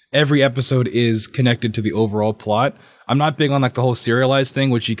every episode is connected to the overall plot. I'm not big on like the whole serialized thing,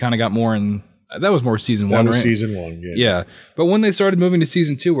 which you kind of got more in. That was more season 1, right? Season 1, yeah. Yeah. But when they started moving to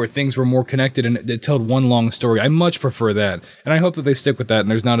season 2, where things were more connected and it told one long story, I much prefer that. And I hope that they stick with that and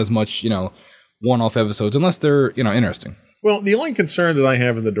there's not as much, one-off episodes, unless they're, interesting. Well, the only concern that I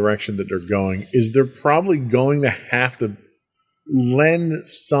have in the direction that they're going is they're probably going to have to lend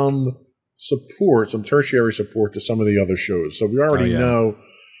some support, some tertiary support to some of the other shows. So we already know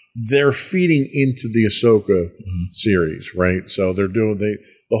they're feeding into the Ahsoka series, right? So they're doing...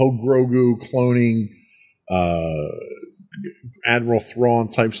 the whole Grogu cloning, Admiral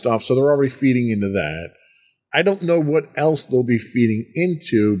Thrawn type stuff. So they're already feeding into that. I don't know what else they'll be feeding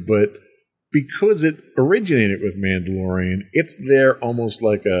into, but because it originated with Mandalorian, it's there almost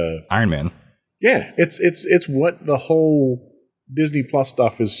like a Iron Man. Yeah, it's what the whole Disney Plus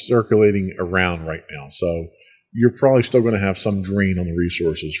stuff is circulating around right now. So you're probably still going to have some drain on the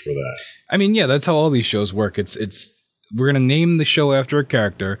resources for that. I mean, yeah, that's how all these shows work. We're going to name the show after a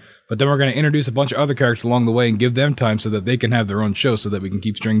character, but then we're going to introduce a bunch of other characters along the way and give them time so that they can have their own show so that we can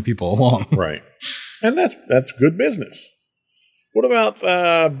keep stringing people along. Right. And that's good business. What about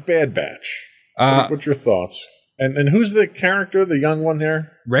Bad Batch? What's your thoughts? And who's the character, the young one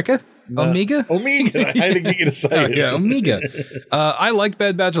there? Wrecker? Omega? Omega. I had to get you to say it. Yeah, Omega. I liked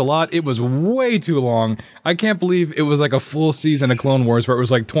Bad Batch a lot. It was way too long. I can't believe it was like a full season of Clone Wars where it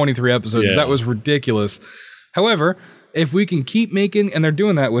was like 23 episodes. Yeah. That was ridiculous. However, if we can keep making, and they're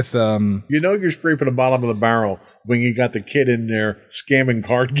doing that with... you're scraping the bottom of the barrel when you got the kid in there scamming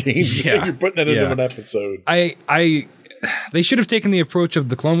card games. Yeah. You're putting that into an episode. They should have taken the approach of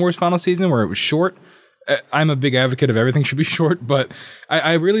the Clone Wars final season where it was short. I'm a big advocate of everything should be short, but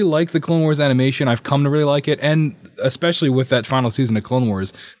I really like the Clone Wars animation. I've come to really like it, and especially with that final season of Clone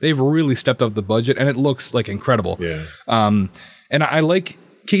Wars, they've really stepped up the budget, and it looks like incredible. Yeah. And I like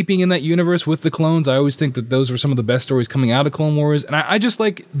keeping in that universe with the clones. I always think that those were some of the best stories coming out of Clone Wars, and I just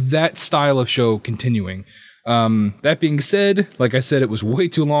like that style of show continuing. That being said, like I said, it was way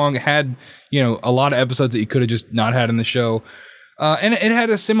too long. It had, a lot of episodes that you could have just not had in the show. And it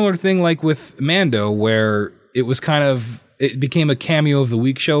had a similar thing like with Mando, where it was it became a cameo of the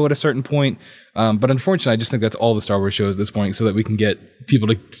week show at a certain point. But unfortunately, I just think that's all the Star Wars shows at this point, so that we can get people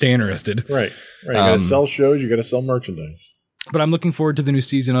to stay interested. Right. You got to sell shows. You got to sell merchandise. But I'm looking forward to the new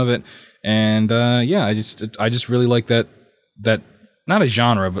season of it. And I just really like that not a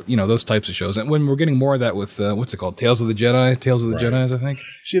genre, but those types of shows. And when we're getting more of that with what's it called, Tales of the Jedis, I think.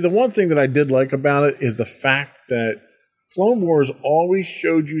 See, the one thing that I did like about it is the fact that Clone Wars always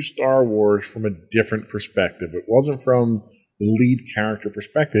showed you Star Wars from a different perspective. It wasn't from the lead character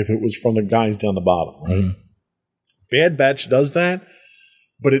perspective. It was from the guys down the bottom, right? Mm-hmm. Bad Batch does that,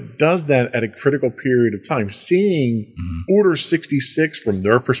 but it does that at a critical period of time. Seeing Order 66 from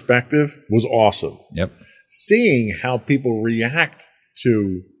their perspective was awesome. Yep. Seeing how people react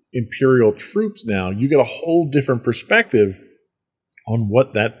to Imperial troops now, you get a whole different perspective on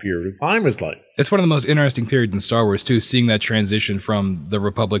what that period of time is like. It's one of the most interesting periods in Star Wars, too, seeing that transition from the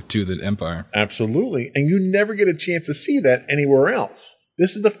Republic to the Empire. Absolutely. And you never get a chance to see that anywhere else.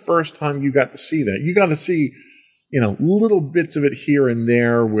 This is the first time you got to see that. You got to see, little bits of it here and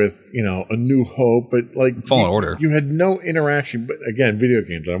there with, A New Hope, but like Fallen Order. You had no interaction. But again, video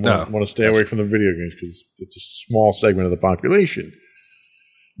games. I want to stay away from the video games because it's a small segment of the population.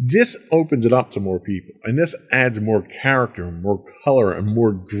 This opens it up to more people, and this adds more character, more color, and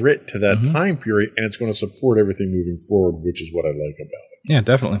more grit to that time period, and it's going to support everything moving forward, which is what I like about it. Yeah,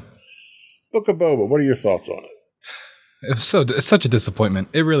 definitely. Book of Boba, what are your thoughts on it? It's such a disappointment.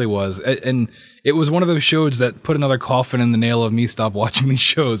 It really was. And it was one of those shows that put another coffin in the nail of me stop watching these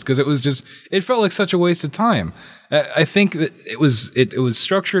shows, because it felt like such a waste of time. I think that it was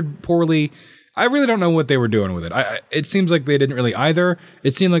structured poorly. I really don't know what they were doing with it. It seems like they didn't really either.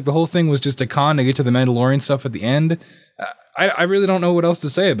 It seemed like the whole thing was just a con to get to the Mandalorian stuff at the end. I really don't know what else to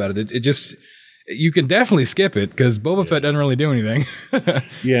say about it. It just, you can definitely skip it because Boba Fett doesn't really do anything.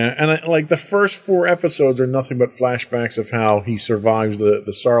 Yeah, and the first 4 episodes are nothing but flashbacks of how he survives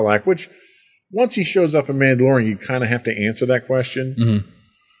the Sarlacc, which once he shows up in Mandalorian, you kind of have to answer that question.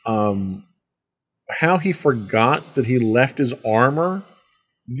 Mm-hmm. How he forgot that he left his armor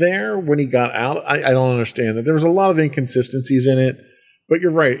there when he got out, I don't understand that. There was a lot of inconsistencies in it, but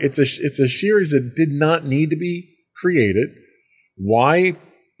you're right. It's a series that did not need to be created. Why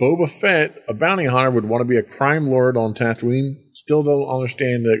Boba Fett, a bounty hunter, would want to be a crime lord on Tatooine, still don't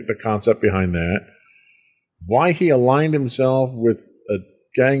understand the concept behind that. Why he aligned himself with a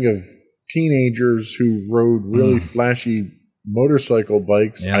gang of teenagers who rode really flashy motorcycle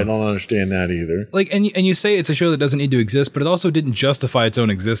bikes. Yeah. I don't understand that either. And you say it's a show that doesn't need to exist, but it also didn't justify its own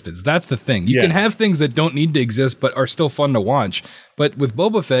existence. That's the thing. You can have things that don't need to exist but are still fun to watch. But with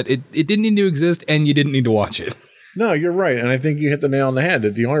Boba Fett, it didn't need to exist, and you didn't need to watch it. No, you're right, and I think you hit the nail on the head.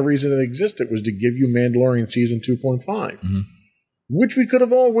 That the only reason it existed was to give you Mandalorian season 2.5, which we could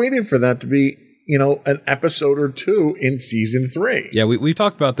have all waited for that to be, an episode or 2 in season 3. Yeah, we've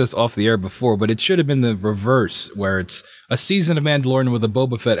talked about this off the air before, but it should have been the reverse, where it's a season of Mandalorian with a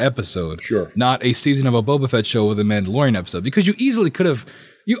Boba Fett episode. Sure. Not a season of a Boba Fett show with a Mandalorian episode. Because you easily could have...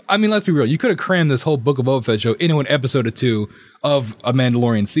 let's be real. You could have crammed this whole Book of Boba Fett show into an episode or 2 of a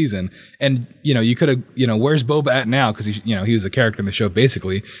Mandalorian season. And, you could have, where's Boba at now? Because, he was a character in the show,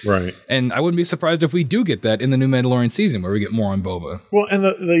 basically. Right. And I wouldn't be surprised if we do get that in the new Mandalorian season, where we get more on Boba. Well, and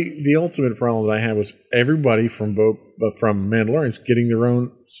the ultimate problem that I had was everybody from Mandalorians getting their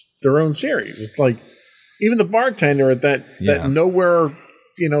own series. It's like, even the bartender at that nowhere...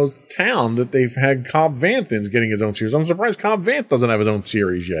 town that they've had Cobb Vanth's getting his own series. I'm surprised Cobb Vanth doesn't have his own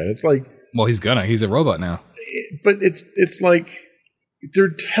series yet. It's like, well, he's a robot now. But it's like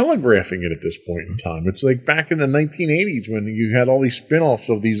they're telegraphing it at this point in time. It's like back in the 1980s when you had all these spin-offs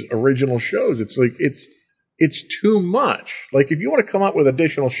of these original shows. It's like it's too much. Like, if you want to come up with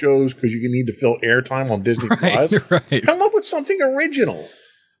additional shows because you need to fill airtime on Disney Plus, right. Come up with something original.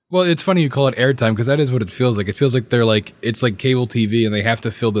 Well, it's funny you call it airtime because that is what it feels like. It feels like it's like cable TV and they have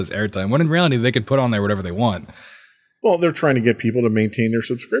to fill this airtime. When in reality, they could put on there whatever they want. Well, they're trying to get people to maintain their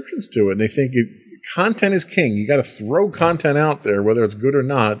subscriptions to it. And they think content is king. You got to throw content out there, whether it's good or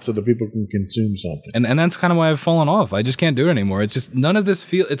not, so that people can consume something. And that's kind of why I've fallen off. I just can't do it anymore. It's just none of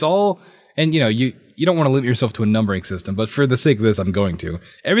this it's all, and you don't want to limit yourself to a numbering system, but for the sake of this, I'm going to.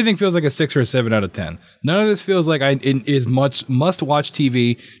 Everything feels like a 6 or a 7 out of 10. None of this feels like it is much must-watch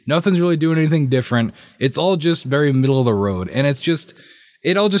TV. Nothing's really doing anything different. It's all just very middle of the road, and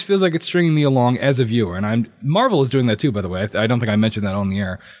it all just feels like it's stringing me along as a viewer. And Marvel is doing that too, by the way. I don't think I mentioned that on the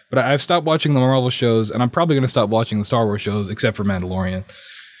air, but I've stopped watching the Marvel shows, and I'm probably going to stop watching the Star Wars shows, except for Mandalorian.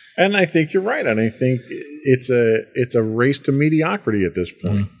 And I think you're right, and I think it's a race to mediocrity at this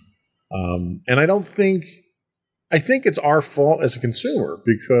point. Mm-hmm. And I think it's our fault as a consumer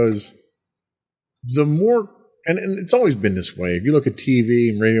because the more, and it's always been this way. If you look at TV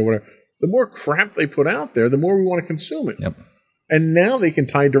and radio, whatever, the more crap they put out there, the more we want to consume it. Yep. And now they can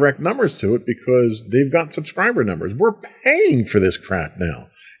tie direct numbers to it because they've got subscriber numbers. We're paying for this crap now.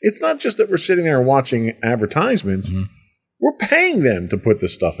 It's not just that we're sitting there watching advertisements. Mm-hmm. We're paying them to put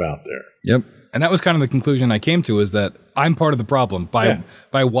this stuff out there. Yep. And that was kind of the conclusion I came to, is that I'm part of the problem. By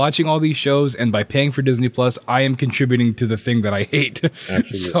watching all these shows and by paying for Disney Plus, I am contributing to the thing that I hate.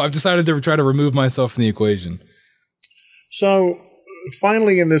 Absolutely. So I've decided to try to remove myself from the equation. So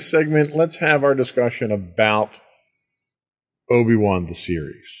finally in this segment, let's have our discussion about Obi-Wan, the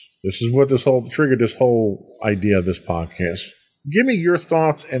series. This is what triggered this whole idea of this podcast. Give me your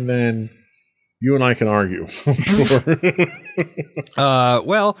thoughts, and then you and I can argue.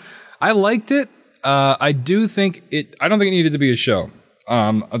 Well, I liked it. I don't think it needed to be a show.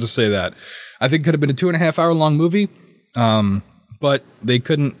 I'll just say that. I think it could have been a 2.5 hour long movie. But they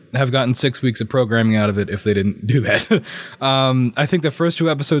couldn't have gotten 6 weeks of programming out of it if they didn't do that. I think the first 2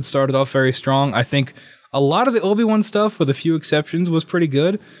 episodes started off very strong. I think a lot of the Obi-Wan stuff, with a few exceptions, was pretty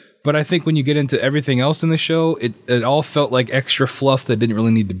good. But I think when you get into everything else in the show, it all felt like extra fluff that didn't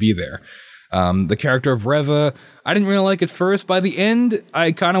really need to be there. The character of Reva, I didn't really like at first. By the end,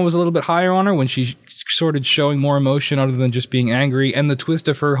 I kind of was a little bit higher on her when she started showing more emotion other than just being angry. And the twist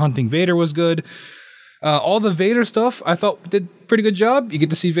of her hunting Vader was good. All the Vader stuff, I thought did a pretty good job. You get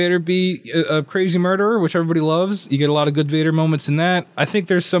to see Vader be a crazy murderer, which everybody loves. You get a lot of good Vader moments in that. I think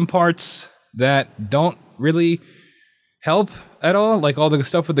there's some parts that don't really help at all, like all the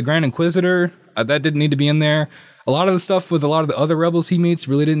stuff with the Grand Inquisitor. That didn't need to be in there. A lot of the stuff with a lot of the other rebels he meets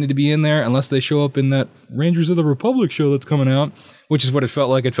really didn't need to be in there unless they show up in that Rangers of the Republic show that's coming out, which is what it felt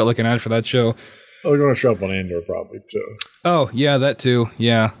like. It felt like an ad for that show. Oh, they're going to show up on Andor probably, too. Oh, yeah, that too.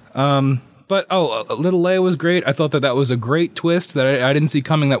 Yeah. But Little Leia was great. I thought that was a great twist that I didn't see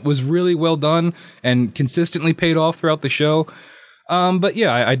coming. That was really well done and consistently paid off throughout the show. But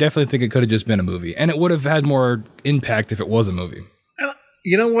yeah, I definitely think it could have just been a movie, and it would have had more impact if it was a movie. And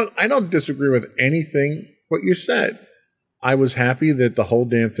you know what? I don't disagree with anything what you said. I was happy that the whole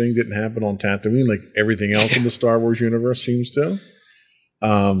damn thing didn't happen on Tatooine like everything else in the Star Wars universe seems to.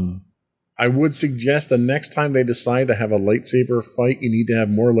 I would suggest the next time they decide to have a lightsaber fight, you need to have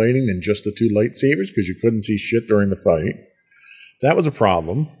more lighting than just the 2 lightsabers because you couldn't see shit during the fight. That was a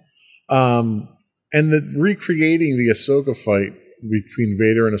problem. And the recreating the Ahsoka fight between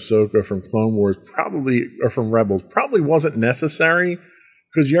Vader and Ahsoka from Clone Wars from Rebels probably wasn't necessary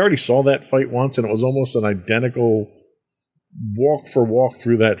because you already saw that fight once and it was almost an identical walk for walk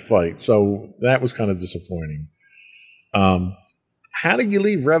through that fight. So that was kind of disappointing. How did you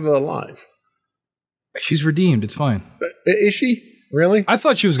leave Reva alive? She's redeemed. It's fine. Is she? Really? I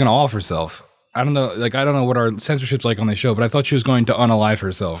thought she was going to off herself. I don't know. I don't know what our censorship's like on the show, but I thought she was going to unalive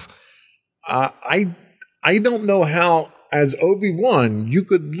herself. I don't know how, as Obi-Wan, you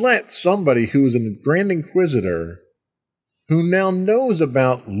could let somebody who's a Grand Inquisitor, who now knows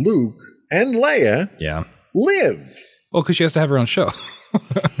about Luke and Leia, live. Well, because she has to have her own show.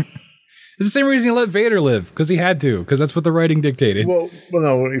 It's the same reason he let Vader live, because he had to, because that's what the writing dictated. Well,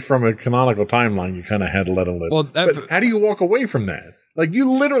 no, from a canonical timeline, you kind of had to let him live. Well, but how do you walk away from that? Like,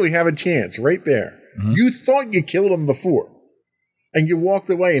 you literally have a chance right there. Mm-hmm. You thought you killed him before, and you walked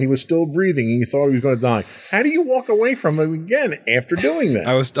away, and he was still breathing, and you thought he was going to die. How do you walk away from him again after doing that?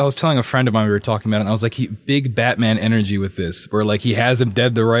 I was telling a friend of mine, we were talking about it, and I was like, big Batman energy with this, where like he has him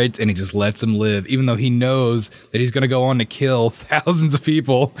dead to rights, and he just lets him live, even though he knows that he's going to go on to kill thousands of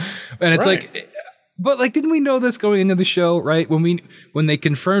people. And it's like, but like, didn't we know this going into the show, right? When they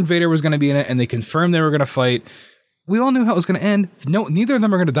confirmed Vader was going to be in it, and they confirmed they were going to fight, we all knew how it was going to end. No, neither of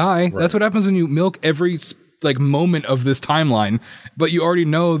them are going to die. Right. That's what happens when you milk every like moment of this timeline, but you already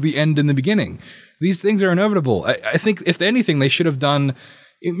know the end in the beginning. These things are inevitable. I think if anything, they should have done,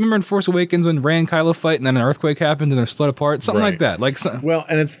 You remember in Force Awakens when Rey and Kylo fight and then an earthquake happened and they're split apart? Something like that. Well,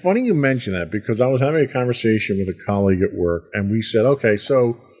 and it's funny you mention that because I was having a conversation with a colleague at work and we said, okay,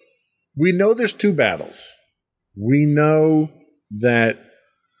 so we know there's 2 battles. We know that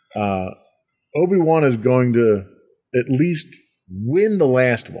Obi-Wan is going to at least win the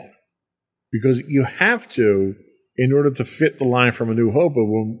last one because you have to in order to fit the line from A New Hope of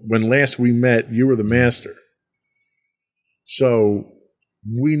when last we met, you were the master. So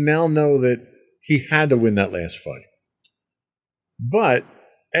we now know that he had to win that last fight. But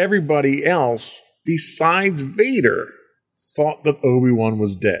everybody else besides Vader thought that Obi-Wan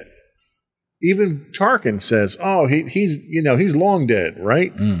was dead. Even Tarkin says, "Oh, he's long dead,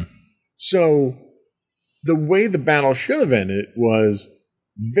 right?" So the way the battle should have ended was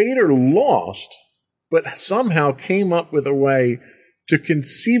Vader lost, but somehow came up with a way to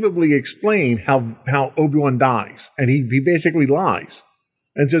conceivably explain how Obi-Wan dies, and he basically lies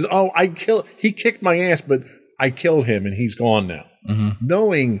and says, "Oh, he kicked my ass, but I killed him, and he's gone now,"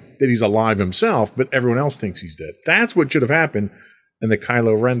 knowing that he's alive himself, but everyone else thinks he's dead. That's what should have happened. And the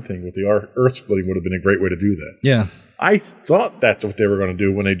Kylo Ren thing with the earth splitting would have been a great way to do that. Yeah. I thought that's what they were going to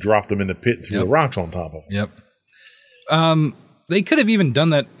do when they dropped him in the pit and threw the rocks on top of him. Yep. They could have even done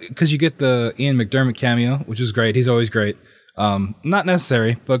that because you get the Ian McDermott cameo, which is great. He's always great. Not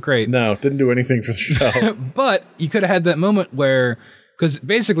necessary, but great. No, it didn't do anything for the show. But you could have had that moment where, because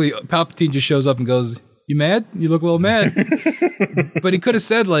basically Palpatine just shows up and goes, "You mad? You look a little mad." But he could have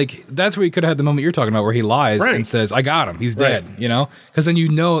said, that's where he could have had the moment you're talking about where he lies and says, "I got him. He's dead," Because then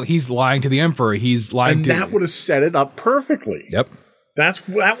he's lying to the Emperor. He's lying to... And that would have set it up perfectly. Yep. That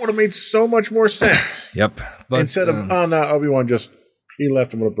would have made so much more sense. Yep. But, instead of, no, Obi-Wan he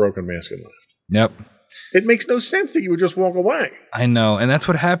left him with a broken mask and left. Yep. It makes no sense that you would just walk away. I know. And that's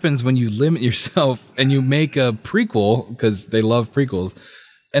what happens when you limit yourself and you make a prequel, because they love prequels.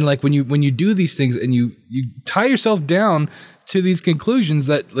 And when you do these things and you tie yourself down to these conclusions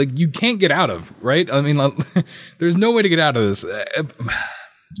that you can't get out of, right? I mean, there's no way to get out of this.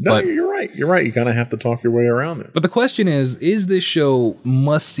 No, you're right. You're right. You kind of have to talk your way around it. But the question is this show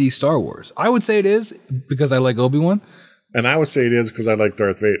must-see Star Wars? I would say it is because I like Obi-Wan. And I would say it is because I like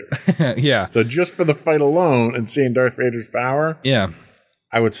Darth Vader. Yeah. So just for the fight alone and seeing Darth Vader's power,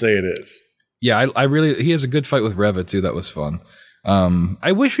 I would say it is. Yeah, I really... He has a good fight with Reva, too. That was fun.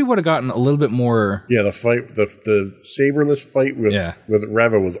 I wish we would have gotten a little bit more. Yeah, the fight, the saberless fight with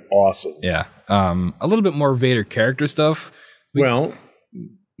Reva was awesome. Yeah, a little bit more Vader character stuff. Well,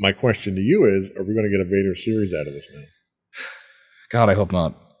 my question to you is: are we going to get a Vader series out of this now? God, I hope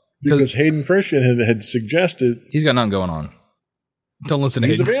not. Because Hayden Christensen had suggested he's got nothing going on. Don't listen to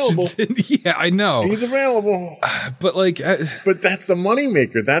Hayden. He's available. Yeah, I know he's available. But but that's the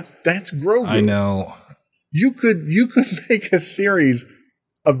moneymaker. That's Grogu. I know. You could make a series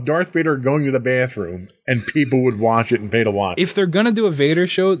of Darth Vader going to the bathroom and people would watch it and pay to watch it. If they're going to do a Vader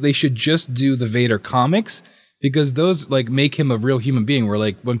show, they should just do the Vader comics because those make him a real human being where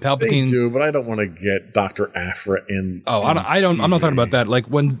when Palpatine... They do, but I don't want to get Dr. Aphra in... Oh, I'm not talking about that.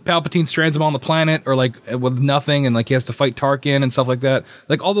 When Palpatine strands him on the planet or with nothing and he has to fight Tarkin and stuff like that.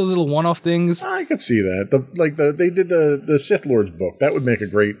 All those little one-off things. I could see that. They did the Sith Lords book. That would make a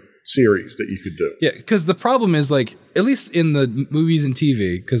great series that you could do. Yeah, because the problem is at least in the movies and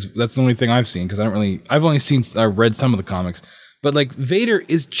TV, because that's the only thing I've seen, because I've only read some of the comics, but Vader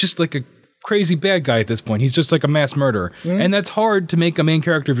is just a crazy bad guy at this point. He's just a mass murderer. And that's hard to make a main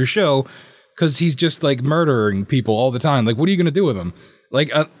character of your show because he's just murdering people all the time. What are you going to do with him?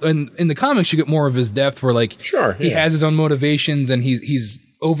 In the comics you get more of his depth where he has his own motivations and he's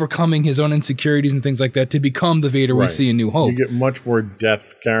overcoming his own insecurities and things like that to become the Vader we see in New Hope. You get much more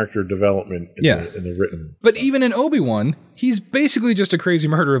depth, character development in the written. But even in Obi-Wan, he's basically just a crazy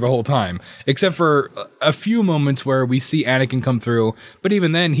murderer the whole time, except for a few moments where we see Anakin come through. But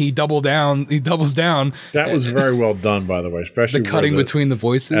even then, he doubles down. That was very well done, by the way, especially the cutting between the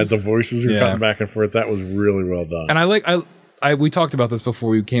voices. As the voices are cutting back and forth, that was really well done. And we talked about this before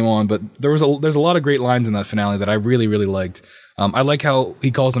we came on, but there's a lot of great lines in that finale that I really, really liked. I like how he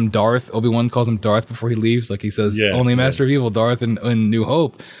calls him Darth. Obi-Wan calls him Darth before he leaves. He says, only Master of Evil, Darth, in New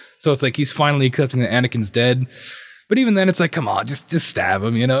Hope. So it's he's finally accepting that Anakin's dead. But even then, it's come on, just stab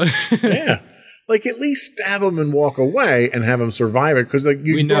him, Yeah. At least stab him and walk away and have him survive it. Because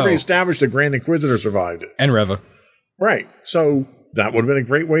you already established the Grand Inquisitor survived it. And Reva. Right. So that would have been a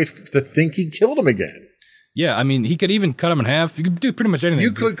great way to think he killed him again. Yeah, I mean, he could even cut him in half. You could do pretty much anything.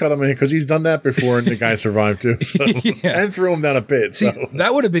 You could cut him in because he's done that before and the guy survived too. So. And threw him down a pit. See,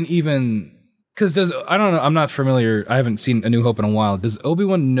 that would have been even... Because I don't know, I'm not familiar. I haven't seen A New Hope in a while. Does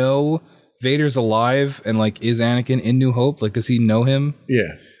Obi-Wan know Vader's alive and like is Anakin in New Hope? Like, does he know him? Yeah.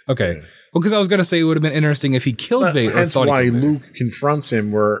 Okay. Yeah. Well, because I was going to say it would have been interesting if he killed Vader. That's why Luke confronts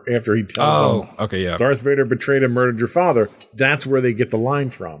him where after he tells him, okay, yeah, Darth Vader betrayed and murdered your father. That's where they get the line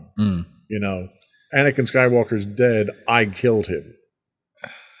from. You know, Anakin Skywalker's dead. I killed him.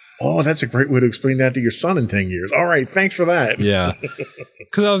 Oh, that's a great way to explain that to your son in 10 years. All right, thanks for that. Yeah.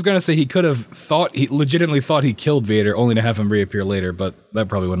 Because I was going to say he could have legitimately thought he killed Vader only to have him reappear later, but that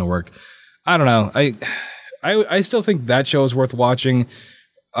probably wouldn't have worked. I don't know. I still think that show is worth watching.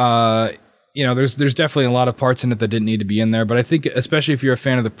 You know, there's definitely a lot of parts in it that didn't need to be in there, but I think especially if you're a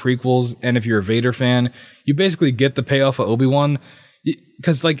fan of the prequels and if you're a Vader fan, you basically get the payoff of Obi-Wan,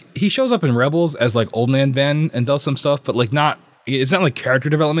 because like he shows up in Rebels as like old man Ben and does some stuff, but like it's not like character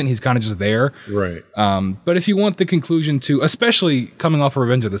development. He's kind of just there. Right. But if you want the conclusion to, especially coming off of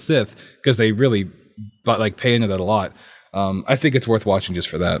Revenge of the Sith, because they really pay into that a lot, I think it's worth watching just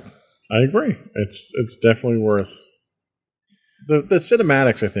for that. I agree. It's definitely worth. The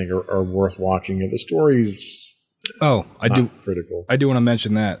cinematics, I think, are worth watching. The stories. Critical. I do want to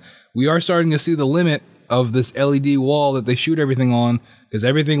mention that we are starting to see the limit of this LED wall that they shoot everything on, because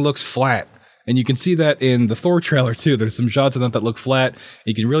everything looks flat. And you can see that in the Thor trailer, too. There's some shots of that look flat.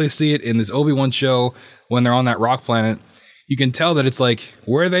 You can really see it in this Obi-Wan show when they're on that rock planet. You can tell that it's like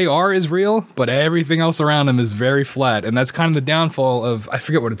where they are is real, but everything else around them is very flat. And that's kind of the downfall of, I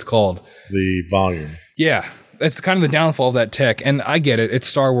forget what it's called. The volume. Yeah. It's kind of the downfall of that tech. And I get it. It's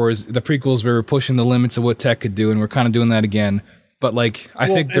Star Wars. The prequels, we were pushing the limits of what tech could do, and we're kind of doing that again. But like, I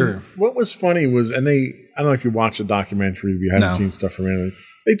think they're... What was funny was, I don't know if you watched the documentary, if you haven't seen stuff from it,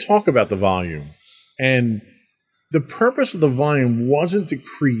 they talk about the volume. And the purpose of the volume wasn't to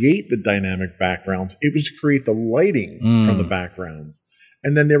create the dynamic backgrounds. It was to create the lighting from the backgrounds.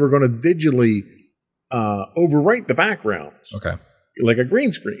 And then they were going to digitally overwrite the backgrounds. Okay. Like a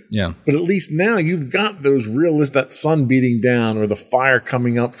green screen. Yeah. But at least now you've got those that sun beating down or the fire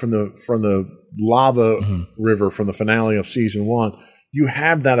coming up from the lava river from the finale of season 1. You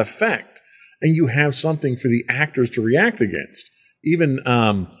have that effect, and you have something for the actors to react against. Even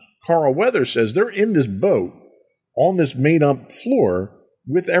Carl Weathers says they're in this boat on this made up floor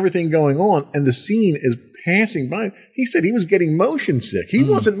with everything going on, and the scene is passing by. He said he was getting motion sick. He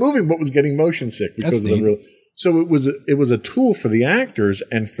wasn't moving, but was getting motion sick because of the real. So it was a tool for the actors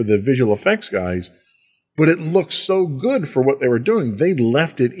and for the visual effects guys, but it looked so good for what they were doing. They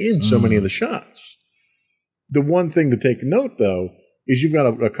left it in so many of the shots. The one thing to take note, though, is you've got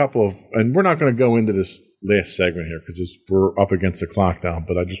a couple of, and we're not going to go into this last segment here because we're up against the clock now,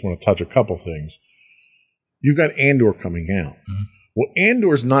 but I just want to touch a couple things. You've got Andor coming out. Well,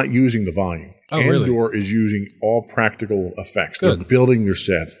 Andor's not using the volume. Andor is using all practical effects. Good. They're building their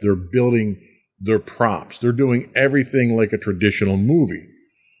sets. They're building their props. They're doing everything like a traditional movie.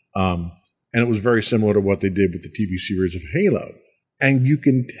 And it was very similar to what they did with the TV series of Halo. And you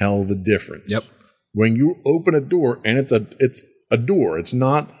can tell the difference. Yep. When you open a door, and it's a door. It's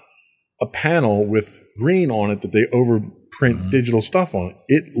not a panel with green on it that they overprint digital stuff on.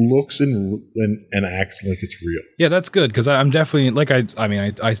 It looks and acts like it's real. Yeah, that's good, because I'm definitely, like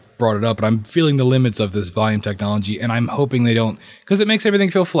I brought it up, but I'm feeling the limits of this volume technology, and I'm hoping they don't, because it makes everything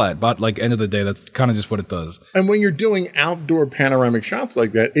feel flat. But like, end of the day, that's kind of just what it does. And when you're doing outdoor panoramic shots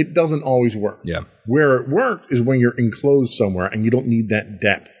like that, it doesn't always work. Yeah. Where it works is when you're enclosed somewhere and you don't need that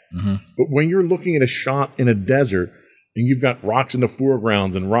depth. But when you're looking at a shot in a desert and you've got rocks in the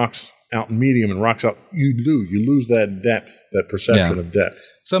foreground and rocks out in medium and rocks out, you lose that depth, that perception of depth.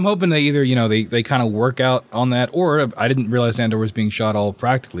 So I'm hoping they either, they kind of work out on that, or I didn't realize Andor was being shot all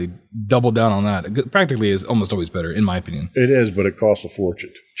practically. Double down on that. Practically is almost always better, in my opinion. It is, but it costs a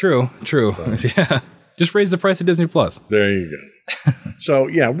fortune. True. So. Yeah. Just raise the price of Disney Plus. There you go. So,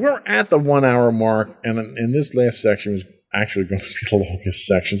 yeah, we're at the 1 hour mark, and in this last section was actually going to be the longest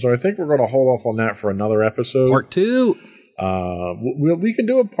section. So I think we're going to hold off on that for another episode. Part 2. We can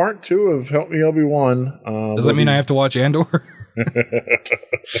do a part 2 of Help Me Obi-Wan. Does that mean I have to watch Andor?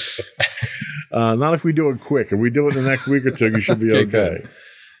 Not if we do it quick. If we do it in the next week or two, you should be okay.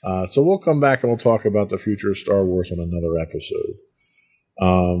 So we'll come back and we'll talk about the future of Star Wars on another episode.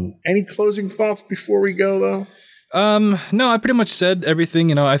 Any closing thoughts before we go, though? No, I pretty much said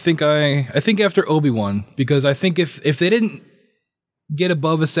everything. I think after Obi-Wan, because I think if they didn't get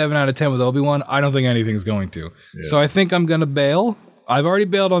above a 7 out of 10 with Obi-Wan, I don't think anything's going to. Yeah. So I think I'm going to bail. I've already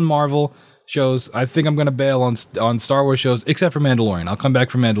bailed on Marvel shows. I think I'm going to bail on Star Wars shows, except for Mandalorian. I'll come back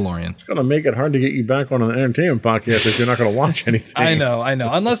for Mandalorian. It's going to make it hard to get you back on an entertainment podcast if you're not going to watch anything. I know.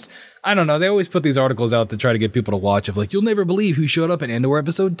 Unless, I don't know, they always put these articles out to try to get people to watch of like, you'll never believe who showed up in Andor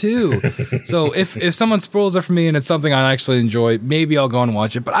episode 2. So if someone spoils it for me and it's something I actually enjoy, maybe I'll go and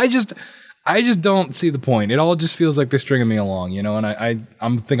watch it. But I just don't see the point. It all just feels like they're stringing me along, and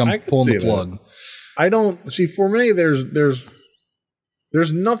I'm pulling the plug. I don't see. For me, there's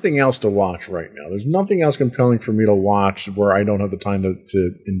nothing else to watch right now. There's nothing else compelling for me to watch where I don't have the time to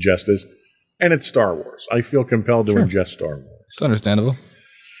ingest this. And it's Star Wars. I feel compelled to ingest Star Wars. It's understandable.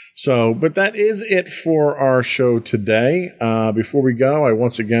 So, but that is it for our show today. Before we go, I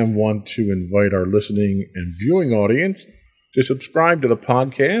once again want to invite our listening and viewing audience to subscribe to the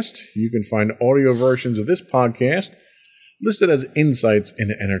podcast. You can find audio versions of this podcast listed as Insights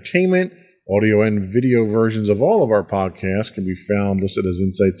into Entertainment. Audio and video versions of all of our podcasts can be found listed as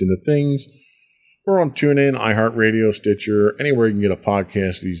Insights into Things. We're on TuneIn, iHeartRadio, Stitcher, anywhere you can get a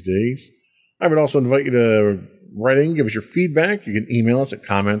podcast these days. I would also invite you to write in, give us your feedback. You can email us at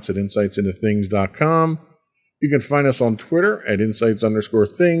comments@insightsintothings.com. You can find us on Twitter at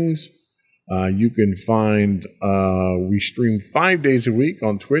insights_things. You can find, we stream 5 days a week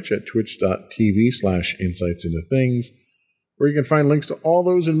on Twitch at twitch.tv/insightsintothings, where you can find links to all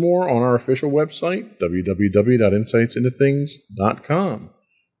those and more on our official website, www.insightsintothings.com.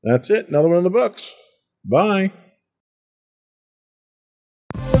 That's it. Another one in the books. Bye.